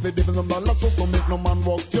 You feed the number of sauce. Don't make no man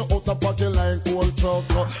walk you out of pocket like old truck.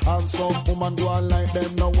 And some woman go on like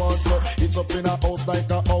them no water. It's up in a house like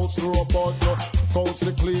a house robot. House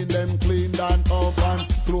clean them clean down up and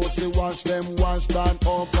clothes wash them wash down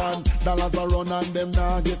up and dollars are run and them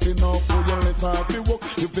not get enough for you let off the work.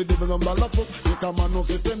 You feed the number of sauce. Make a man know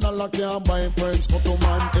say $10 can't buy French cut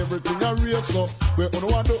man. Everything I raise up, we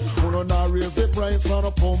uno do, uno na raise the price on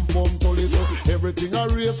a pum pum to listen. Everything I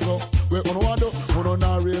raise up, we uno do, uno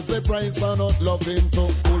na raise the price on a loving to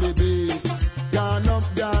fully be. Gone up,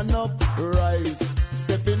 rise.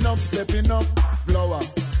 Stepping up, flour.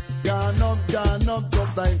 Gone up,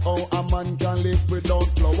 just like how a man can live without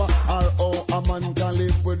flour, or how a man can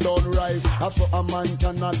live without rice, or so a man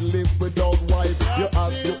cannot live without wife. You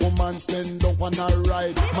have the woman spend up on her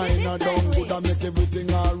right, mine are down good and make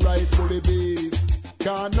everything alright. Fully be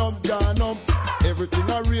gone up, everything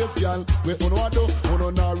I raise, girl. We uno do, uno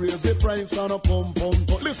na raise the price on a pum pum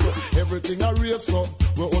to. Listen, everything I raise up.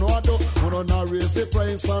 We uno do, uno na raise the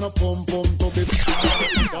price on a pum pum to.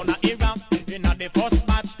 Down a Iraq, in the first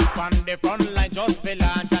match, on the front line just fell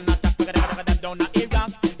and attack. Down a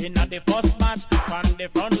Iraq, in the first match, on the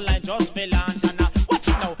front line just fell and watch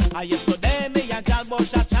it now. I yesterday me and Gal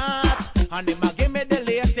Bush a chat, and him a give me the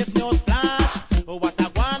latest news flash. Oh, what I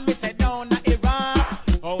want me say down a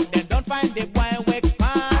Iraq. Oh, them don't find the boy wax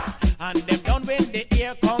part, and them don't win the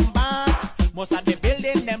air combat. Most of the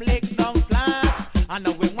building them lick down flat, and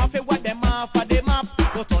now we want to what them off for the map.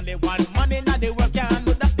 But only one man in the work can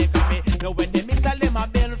do that. They can me. Now when they miss a them a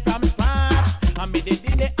build from scratch, and me they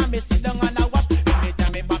did it and me sit down and I watch.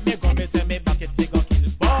 Anytime me back me go, me say me back it we go kill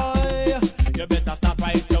boy. You better stop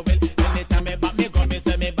right your will. Anytime me back me go, me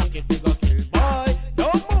say me back it we go kill boy.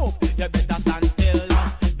 Don't move, you better stand still.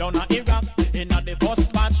 Down a Iraq, in the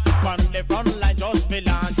first match, from the front line just be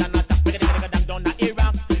launch and attack. Down a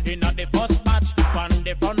Iraq, in the first match, from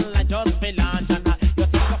the front line just be launch and you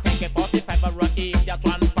think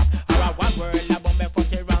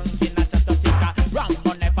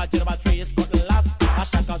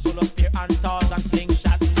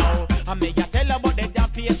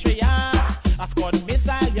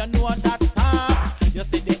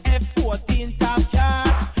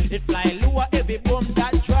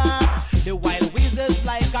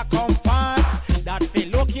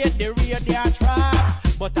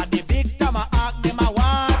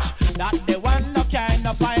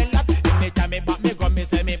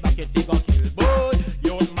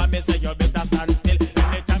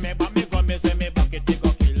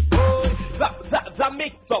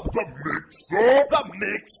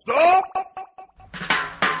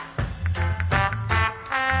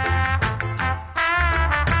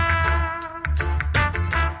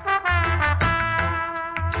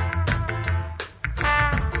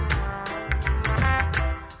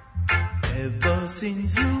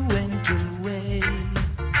since you went away,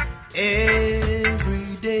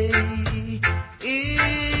 every day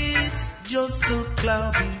it's just a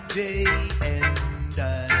cloudy day, and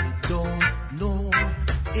I don't know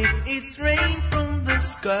if it's rain from the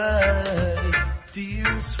skies,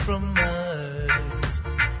 tears from my eyes,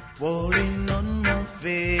 falling on my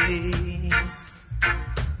face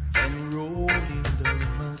and rolling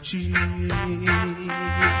down my cheek.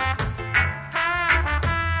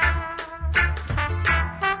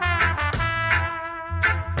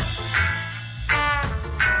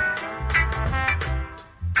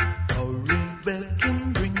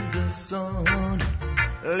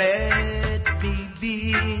 Let me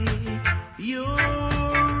be your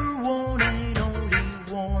one and only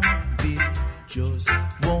one, with just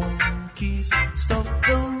one kiss. Stop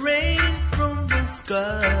the rain from the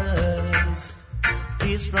skies,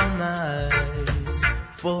 tears from my eyes,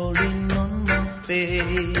 falling on my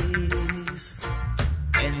face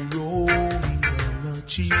and rolling down my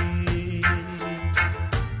cheek.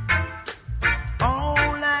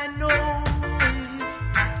 All I know is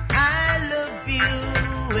I love you,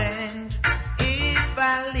 and if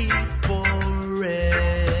I live forever,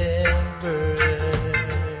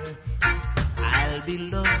 I'll be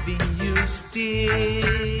loving you still.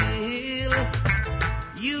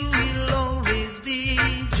 You will always be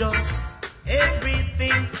just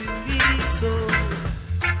everything to me. So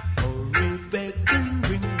hurry back and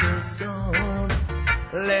bring the sun.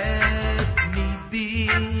 Let me be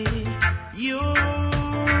your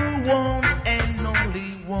one and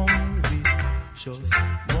only one, with just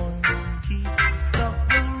one kiss. Stop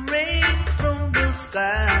the rain from the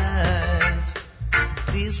skies,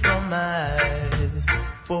 tears from my eyes,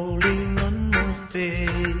 falling on my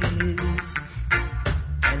face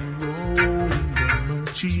and rolling down my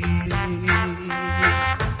cheek.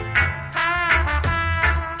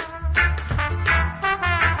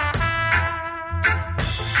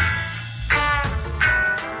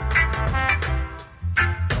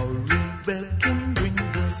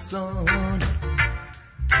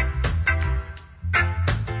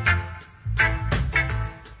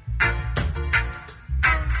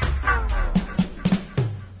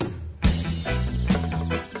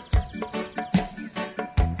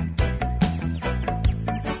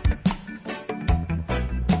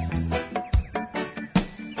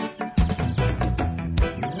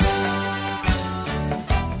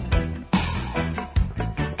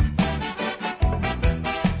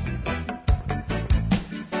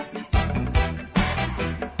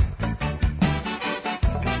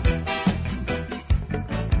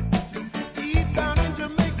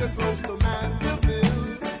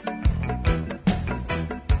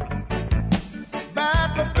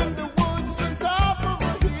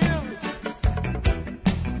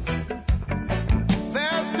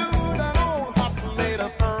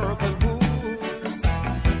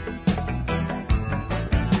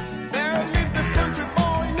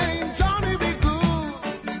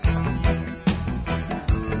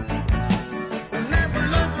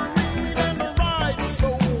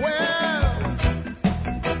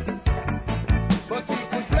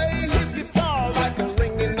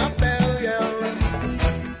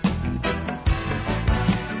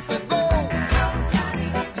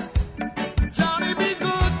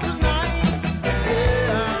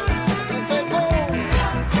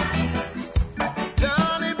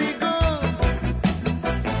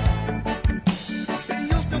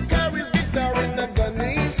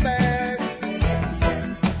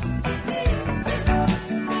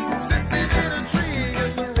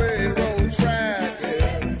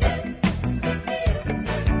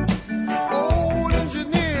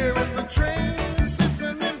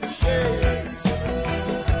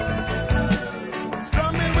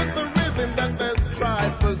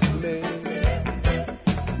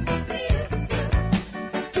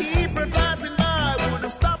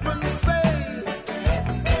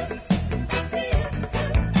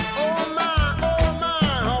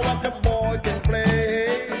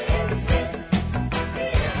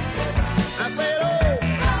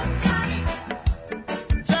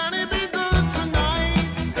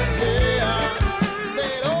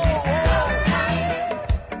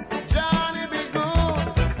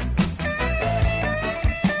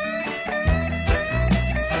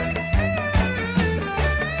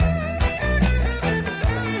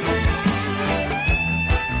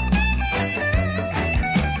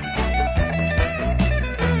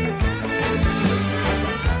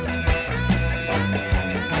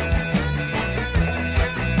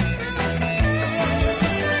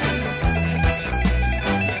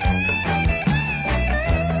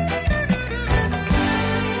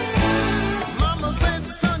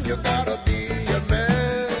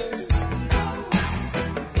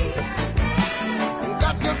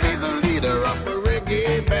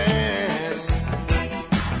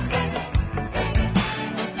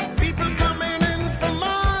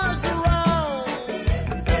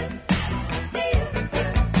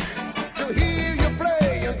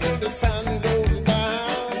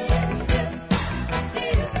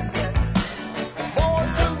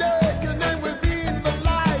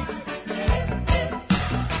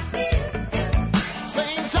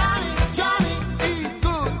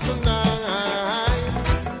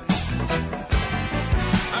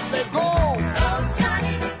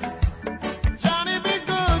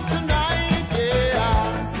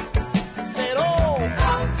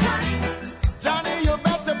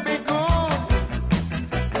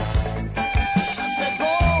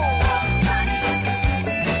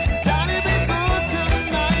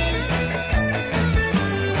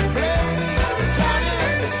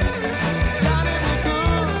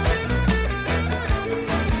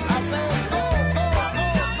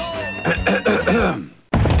 No.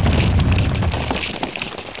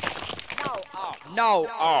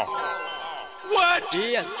 What?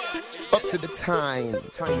 Yes. Up to the time,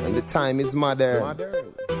 and the time is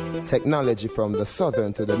modern. Technology from the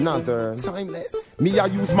southern to the northern. Timeless. Me I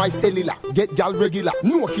use my cellular, get gal regular.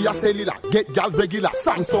 Nokia cellular, get gal regular.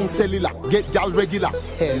 Samsung cellular, get gal regular.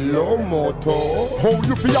 Hello, Moto. How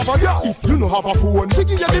you feel have a gal? If you no have a phone, she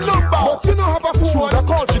give you the number. But you no have a phone, shoulda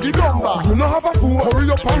call to the number. You no have a phone,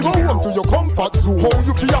 hurry up and go home to your comfort zone. How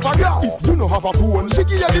you feel have a gal? If you no have a phone, she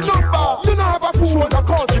give you the number. You no have a phone, shoulda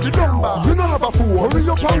call to the number. You no have a phone, hurry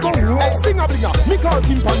up and go home. Hey, sing a blinger, me call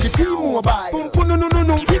him on the T-Mobile. Boom boom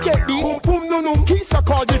no, forget the boom boom no. Keisha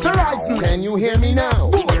call the Verizon. Can you hear me now?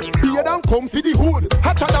 Beer than come for the hood,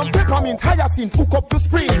 hotter than peppermint, hyacinth, hook up to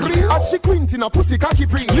spring. As she quint in a pussy cocky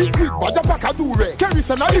pre, liquid by the pack a dure.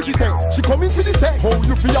 Kerosene a Livitex, she come into the tech. How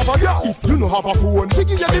you feel have a girl? If you no have a phone, she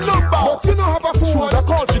give you the number. But you no have a phone, shoulda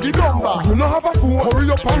call for the number. You no have a phone, hurry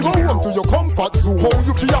up and go home to your comfort zone. How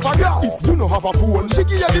you feel have a girl? If you no have a phone, she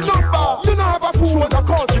give you the number. You no have a phone, shoulda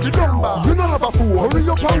call for the number. You no have a phone, hurry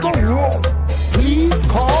up and go home. Please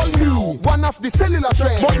call me, one of the cellular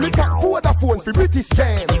trends. But me got Vodafone for British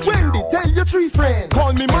gems. Wendy, tell your 3 friends.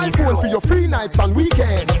 Call me my phone for your free nights and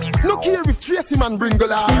weekends. No care if Tracy man bring a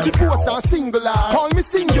line. The force are singular. Call me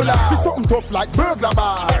singular. For something tough like burglar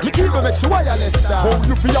bar. Me cable make you wireless star. How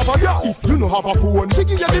you feel have a girl? If you no have a phone, she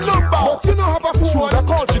give you the number. But you no have a phone, shoulda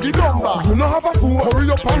call to the number. You no have a phone, hurry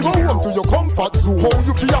up and go home to your comfort zone. How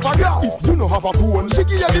you feel have a girl? If you no have a phone, she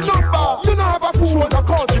give you the number. You no have a phone, shoulda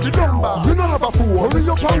call to the number. You no have a phone, hurry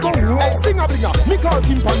up and go home. Hey, sing a blinger, me call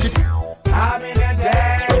him on the I'm in a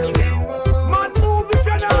dancing mood. Man, move if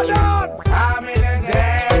you're not dance. I'm in a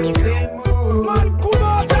dancing mood. Man, come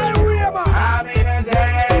out and wave. I'm in a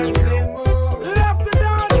dancing mood. Left the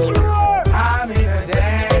dance floor. I'm in a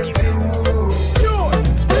dancing mood. You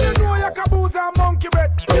don't know your caboose and monkey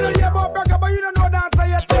bread. You don't hear about bragger, but you don't know dancer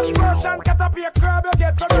yet. This version, caterpillar crab you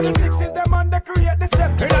get from the 60s. Them man, they create the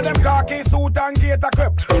step. In them khaki suit and gator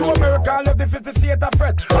crep. To America, left the 50 state of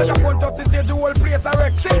fret. I just want us to say the whole place a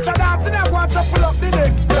wreck. Since I dance, I want to pull up the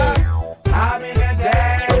next plan. I'm in a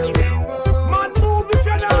dancing mood. Man, move if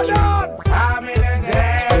you're not dance. I'm in a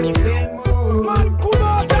dancing mood. Man, come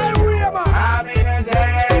out and wave. I'm in a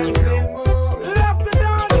dancing mood. Left the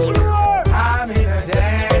dance floor. I'm in a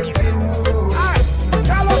dancing mood. Aye,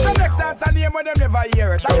 call out the next dance and name where them never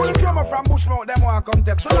hear it. I couldn't throw me from Bushmouth, them want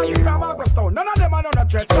contest. So long it from Augustown, none of them are on a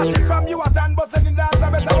threat. Watch it from you at and busting in dance. I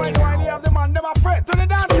better wine have the man, them afraid. To the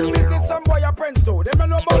dancing business, some boy a prince too. Them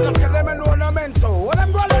know about the skill, them know no mental. When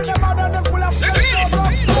them go let them out and them full of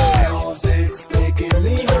music's taking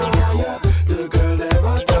me higher. The girl them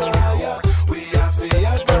attire. We have to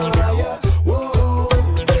admire. Whoa,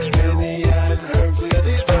 any and herbs we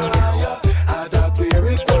desire. And that we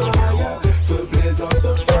require to blaze up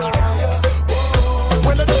the fire. Whoa.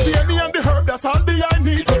 When I just hear me and the herb, that's all the I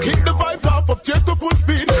need to kick the vibes off of jet to full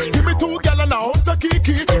speed. Give me 2 gal and a house a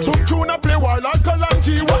kiki. Boom tune a play while I call and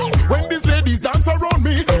G. When these ladies dance around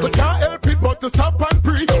me, we can't help it but to stop and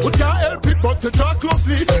pray. We can't help it but to talk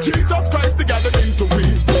closely. Jesus Christ, the gathering to we.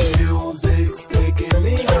 Music's taking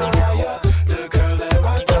me higher. The girl them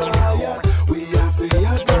attire. We have to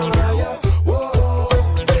admire. Whoa,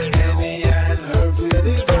 any and herbs we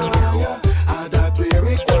desire. And that we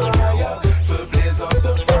require to blaze up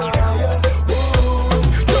the fire.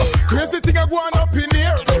 Whoa, crazy thing I going up in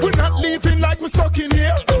here. We're not leaving like we're stuck in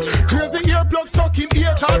here. Crazy earplug stuck in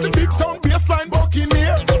here. Call the big sound bassline buck in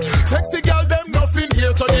here. Sexy girl them nothing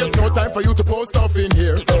here. So there's no time for you to post stuff in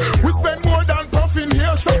here. We spend more than puff in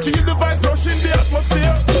here. So feel the vibes rushing the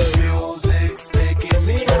atmosphere. the music's taking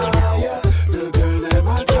me higher. The girl them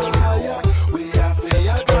attire. We have to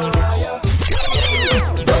admire.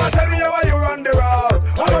 Don't tell me how you run the road.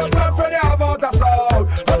 How much blood friend you have out of soul.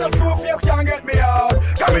 But the screw face can't get me out.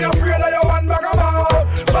 Cause me not afraid of your one bag of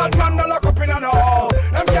mouth. Bad man no lock up in a hole.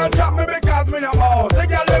 Them can't trap me because me no mouse. The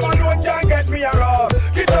girl them alone can't get me around.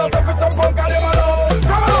 Get out of some punk and them alone.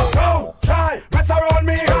 Come on, go, try, mess around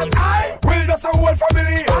me and I will just a whole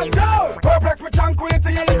family and down. Perplex me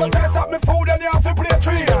tranquility and even try stop me food and you have to play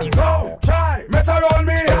tree and go, try, mess around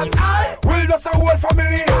me and I will just a whole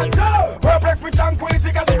family and down. Perplex me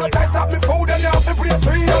tranquility cause even try stop me food and you have to play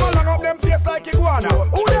tree. Them a long up them face like iguana.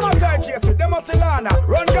 Who them a try chase it? Them a Silana.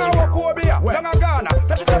 Run down walk over here, long a Ghana.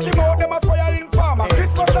 Touch it out them a spoiling farmer.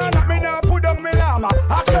 Christmas time at me now put down me llama.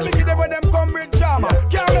 Actually give them when them come with drama.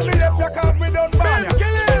 Can't let me left you cause me done ban ya.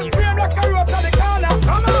 Kill him, frame like a roach at the corner.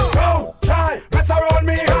 Come on, go, try, mess around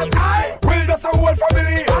me and I will just a whole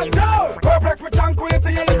family and down. Perplex me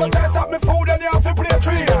tranquility and even try stop me food and you have to play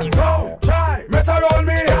tree and go, try, mess around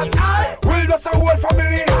me and I will just a whole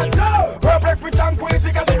family and down. Perplex me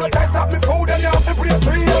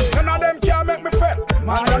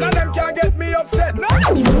man. None of them can get me upset, no.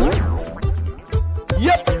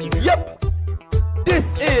 Yep.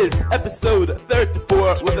 This is episode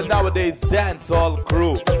 34 with the Nowadayz Dancehall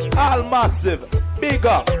crew. All massive, big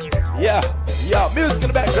up. Yeah. Music in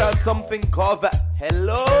the background, something called the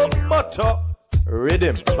Hello Moto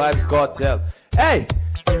Rhythm Vibes Cartel. Hey,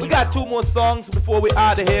 we got 2 more songs before we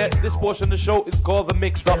out of here. This portion of the show is called The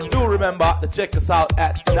Mix Up. Do remember to check us out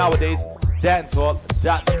at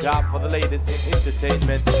NowadayzDancehall.com for the latest in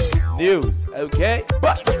entertainment news, okay?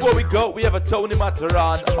 But before we go, we have a Tony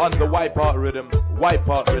Mataran on the Wipeout Rhythm.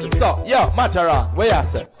 So, yo, Mataran, where you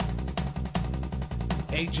at?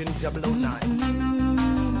 Agent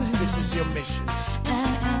 009, this is your mission.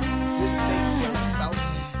 This state will south.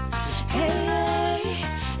 This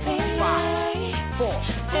is 5, 4, 3,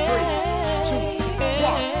 2,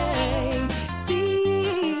 1.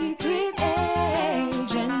 Secret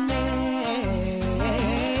agent.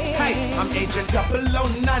 Hey, I'm Agent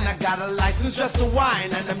 009. I got a license just to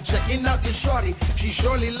whine, and I'm checking out your shorty. She's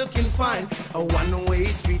surely looking fine. A one-way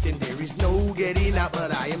street and there is no getting out,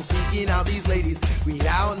 but I am seeking out these ladies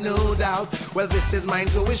without no doubt. Well, this is my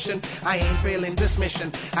intuition. I ain't failing this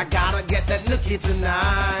mission. I gotta get that nookie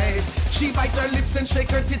tonight. She bites her lips and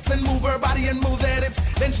shake her tits and move her body and move her hips.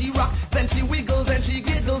 Then she rock, then she wiggles, and she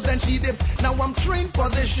giggles and she dips. Now I'm trained for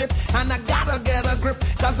this shit, and I gotta get a grip,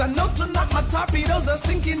 cause I know to knock my torpedoes are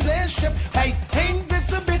sinking their ship. Hey, ain't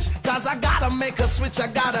this a bitch? Cause I gotta make a switch. I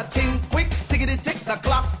gotta think quick, tickety tick, the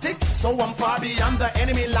clock tick. So I'm far beyond the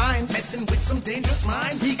enemy line, messing with some dangerous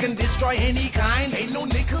minds. He can destroy any kind, ain't no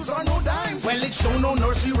nickels or no dimes. Well, it show no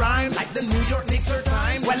nursery rhyme, like the New York Knicks or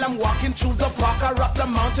Times. Well, I'm walking through the park or up the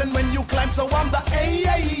mountain when you climb, so I'm the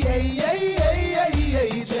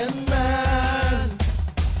agent man.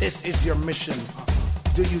 This is your mission.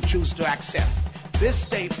 Do you choose to accept? This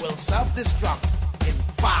state will self-destruct in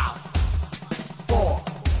 5, 4,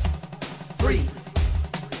 3,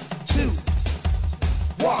 2,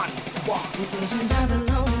 1. With Agent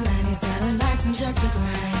 009, he's got a license just to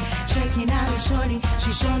grind. Checking out his shorty,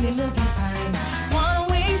 she's surely looking fine.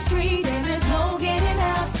 One-way street and there's no getting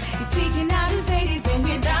out. He's seeking out his ladies and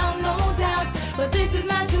without no doubts. But this is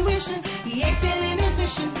my tuition, he ain't feeling his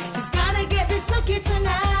mission. He's gotta get this lookie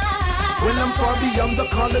tonight. When I'm far beyond the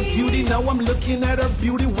call of duty, now I'm looking at her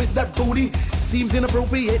beauty with that booty. Seems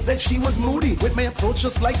inappropriate that she was moody, with my approach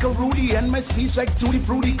just like a Rudy, and my speech like Tutti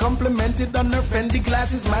Frutti, complimented on her Fendi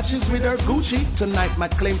glasses, matches with her Gucci. Tonight my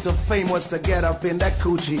claim to fame was to get up in that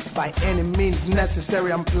coochie. By any means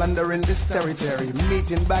necessary, I'm plundering this territory,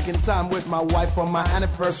 meeting back in time with my wife for my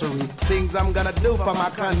anniversary. Things I'm gonna do for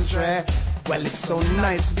my country. Well, it's so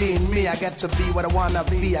nice being me. I get to be what I wanna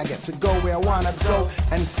be. I get to go where I wanna go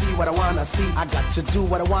and see what I wanna see. I got to do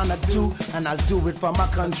what I wanna do, and I'll do it for my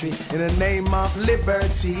country in the name of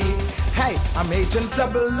liberty. Hey, I'm Agent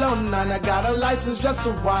 009, and I got a license just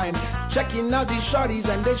to whine. Checking out these shorties,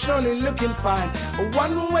 and they're surely looking fine. A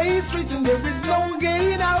one-way street, and there is no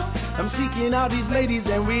getting out. I'm seeking out these ladies,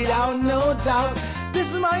 and without no doubt,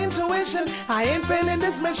 this is my intuition. I ain't failing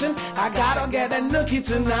this mission. I gotta get a nookie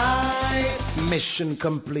tonight. Mission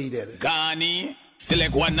completed. Ghani,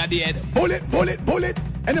 select one of the head. Bullet, bullet, bullet.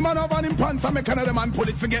 Any man have on him pants and make another man pull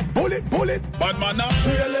it. Forget bullet, bullet. Bad man now,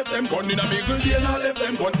 so you left them gun in a middle day and I left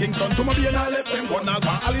them gun. Kingston to my and I left them gun. Now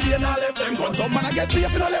gone holiday and I left them gun. Some man I get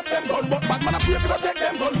beef and I left them gun. But bad man I pray for take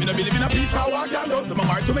them gun. Me no believe in a peace car walk and done. To my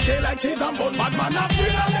mark to me like cheese and bun. Bad man I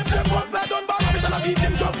pray I left them guns. I done bad habit and I beat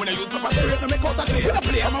them jump. When I use pepper spray to make out a clear. When I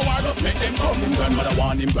play I'm a war up, make them come. Him grandmother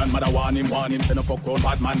warn him, warn him. Send a fuck round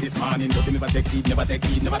bad man this morning. But he never take heed, never take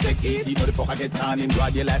heed, never take heed. He know the fuck I get tan in.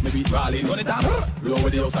 Drag you like me beat rolling. Run it down. Blow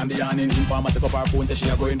with the house and the yarning. Informer take up our phone, say she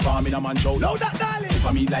a going farming a man show. Loud that darling. If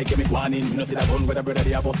I mean like him, it warning. You know see that gun with a brother,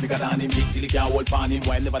 they a boss bigger than him. Big till he can't hold pan him.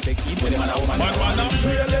 While never take heed when him and a woman. Bad man up,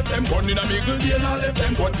 so you left them gun in a middle day and I left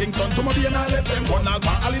them gun. Kingston to my and I left them gun. Now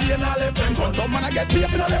gone holiday and I left them gun. Some man I get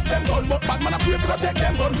beef and I left them gun. But bad man I pray for take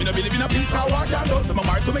them gun. Me no believe in a peace car walk and done. To my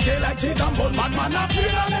mark to me like cheese and bun. Bad man up, so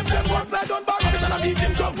I left them guns. I done bad habit and I beat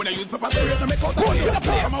him drunk. When I use pepper spray to make out a clear.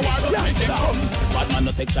 Play from a war up, make them come. Bad man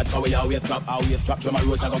no take shot for we always trap. Show my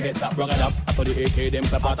roach I go get that brother up. I saw the AK them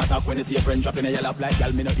clap out attack when they see a friend drop in a yellow flag.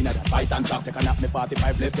 Y'all me no in a that fight and chop. Take a nap me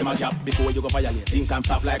 45 left them a gap. Before you go violate, think and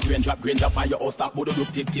stop like green drop on your house stop. Bodo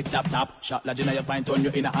look tip tap tap. Shot lodge in your spine turn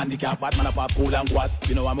you in a handicap. Bad man a pass cool and quad.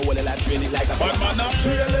 You know I'm a whole like training like a bad man up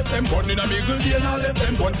three, left them gun in a middle day, and I left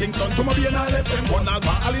them gun Kingston to my being, I left them gun all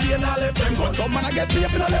back holiday, and I left them gun. Some man I get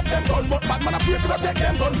paid, and I left them gun, but bad man I pray for take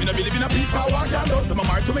them gun. Me no believe in a peace power, walk and done. So my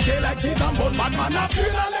mark to me like cheese and bun. Bad man up three,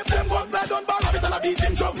 and I left them gun fly down bar, rabbit and I beat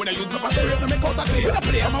him drum. When I use my pass away, I make out a clear. When I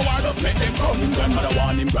play, I'm a ward up, make them come.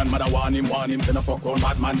 Grandmother warn him, send a fuck on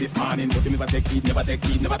bad man this morning. But him never take heat, never take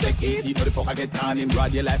heat. He know the fuck I get down him,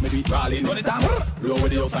 broad your life, me beat crawling. Run it down, blow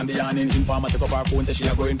with the house and the yarning. Informer take up our phone, say she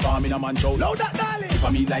a going farming a man show. Loud that darling. If I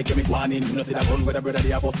me like him, it warning. You know see that gun with a brother,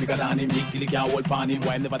 they are both bigger than him. Big till he can't hold pan him.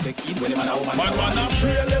 Why never take heat when him and a woman. Bad man up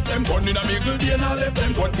three, left them gun in a middle day, and I left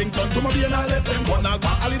them gun Kingston to my being, I left them gun all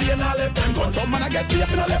back holiday, and I left them gun. Some man I get paid,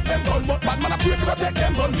 and I left them gun, but bad man I pray for take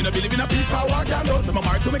them gun. Me no believe in a peace power, walk and done. So my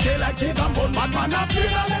mark to me like cheese and bun. Bad man up three,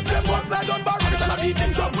 and I left them gun fly down bar, rabbit and I beat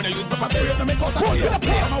him drum. When I use my pass away, I make out a clear. When I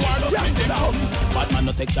play, I'm a ward up, make them come. Bad man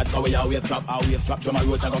no take shots, cause we always trap, drum a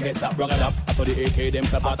roach, I go get that, brother up. I saw the AK, them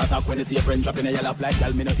step out attack when they see a friend drop in a yellow flag,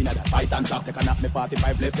 tell me no in a that. Fight and trap, take a nap, me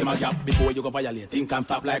 45 left them a gap. Before you go violate, think and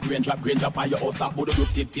stop like green drop on your house stop. Budo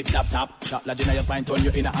tip, tap. Shot la in your spine, turn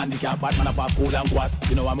you in a handicap. Bad man a pass cool and quad.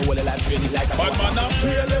 You know I'm a whole life training like a bad man up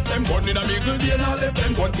three, left them gun in a middle day, and I left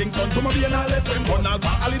them gun Kingston to my being, I left them gun all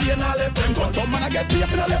back holiday, and I left them gun. Some man I get paid,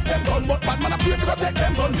 and I left them gun, but bad man a pray for take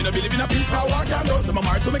them gun. Me no believe in a peace power, walk and done. So my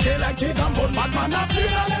mark to me like cheese and bun. Bad man up three,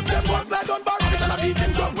 and I left them gun fly down bar, rabbit and I beat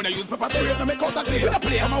him drum. When I use paper to rate, I make out a clear. When I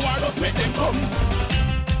play, I'm a ward up, make them come.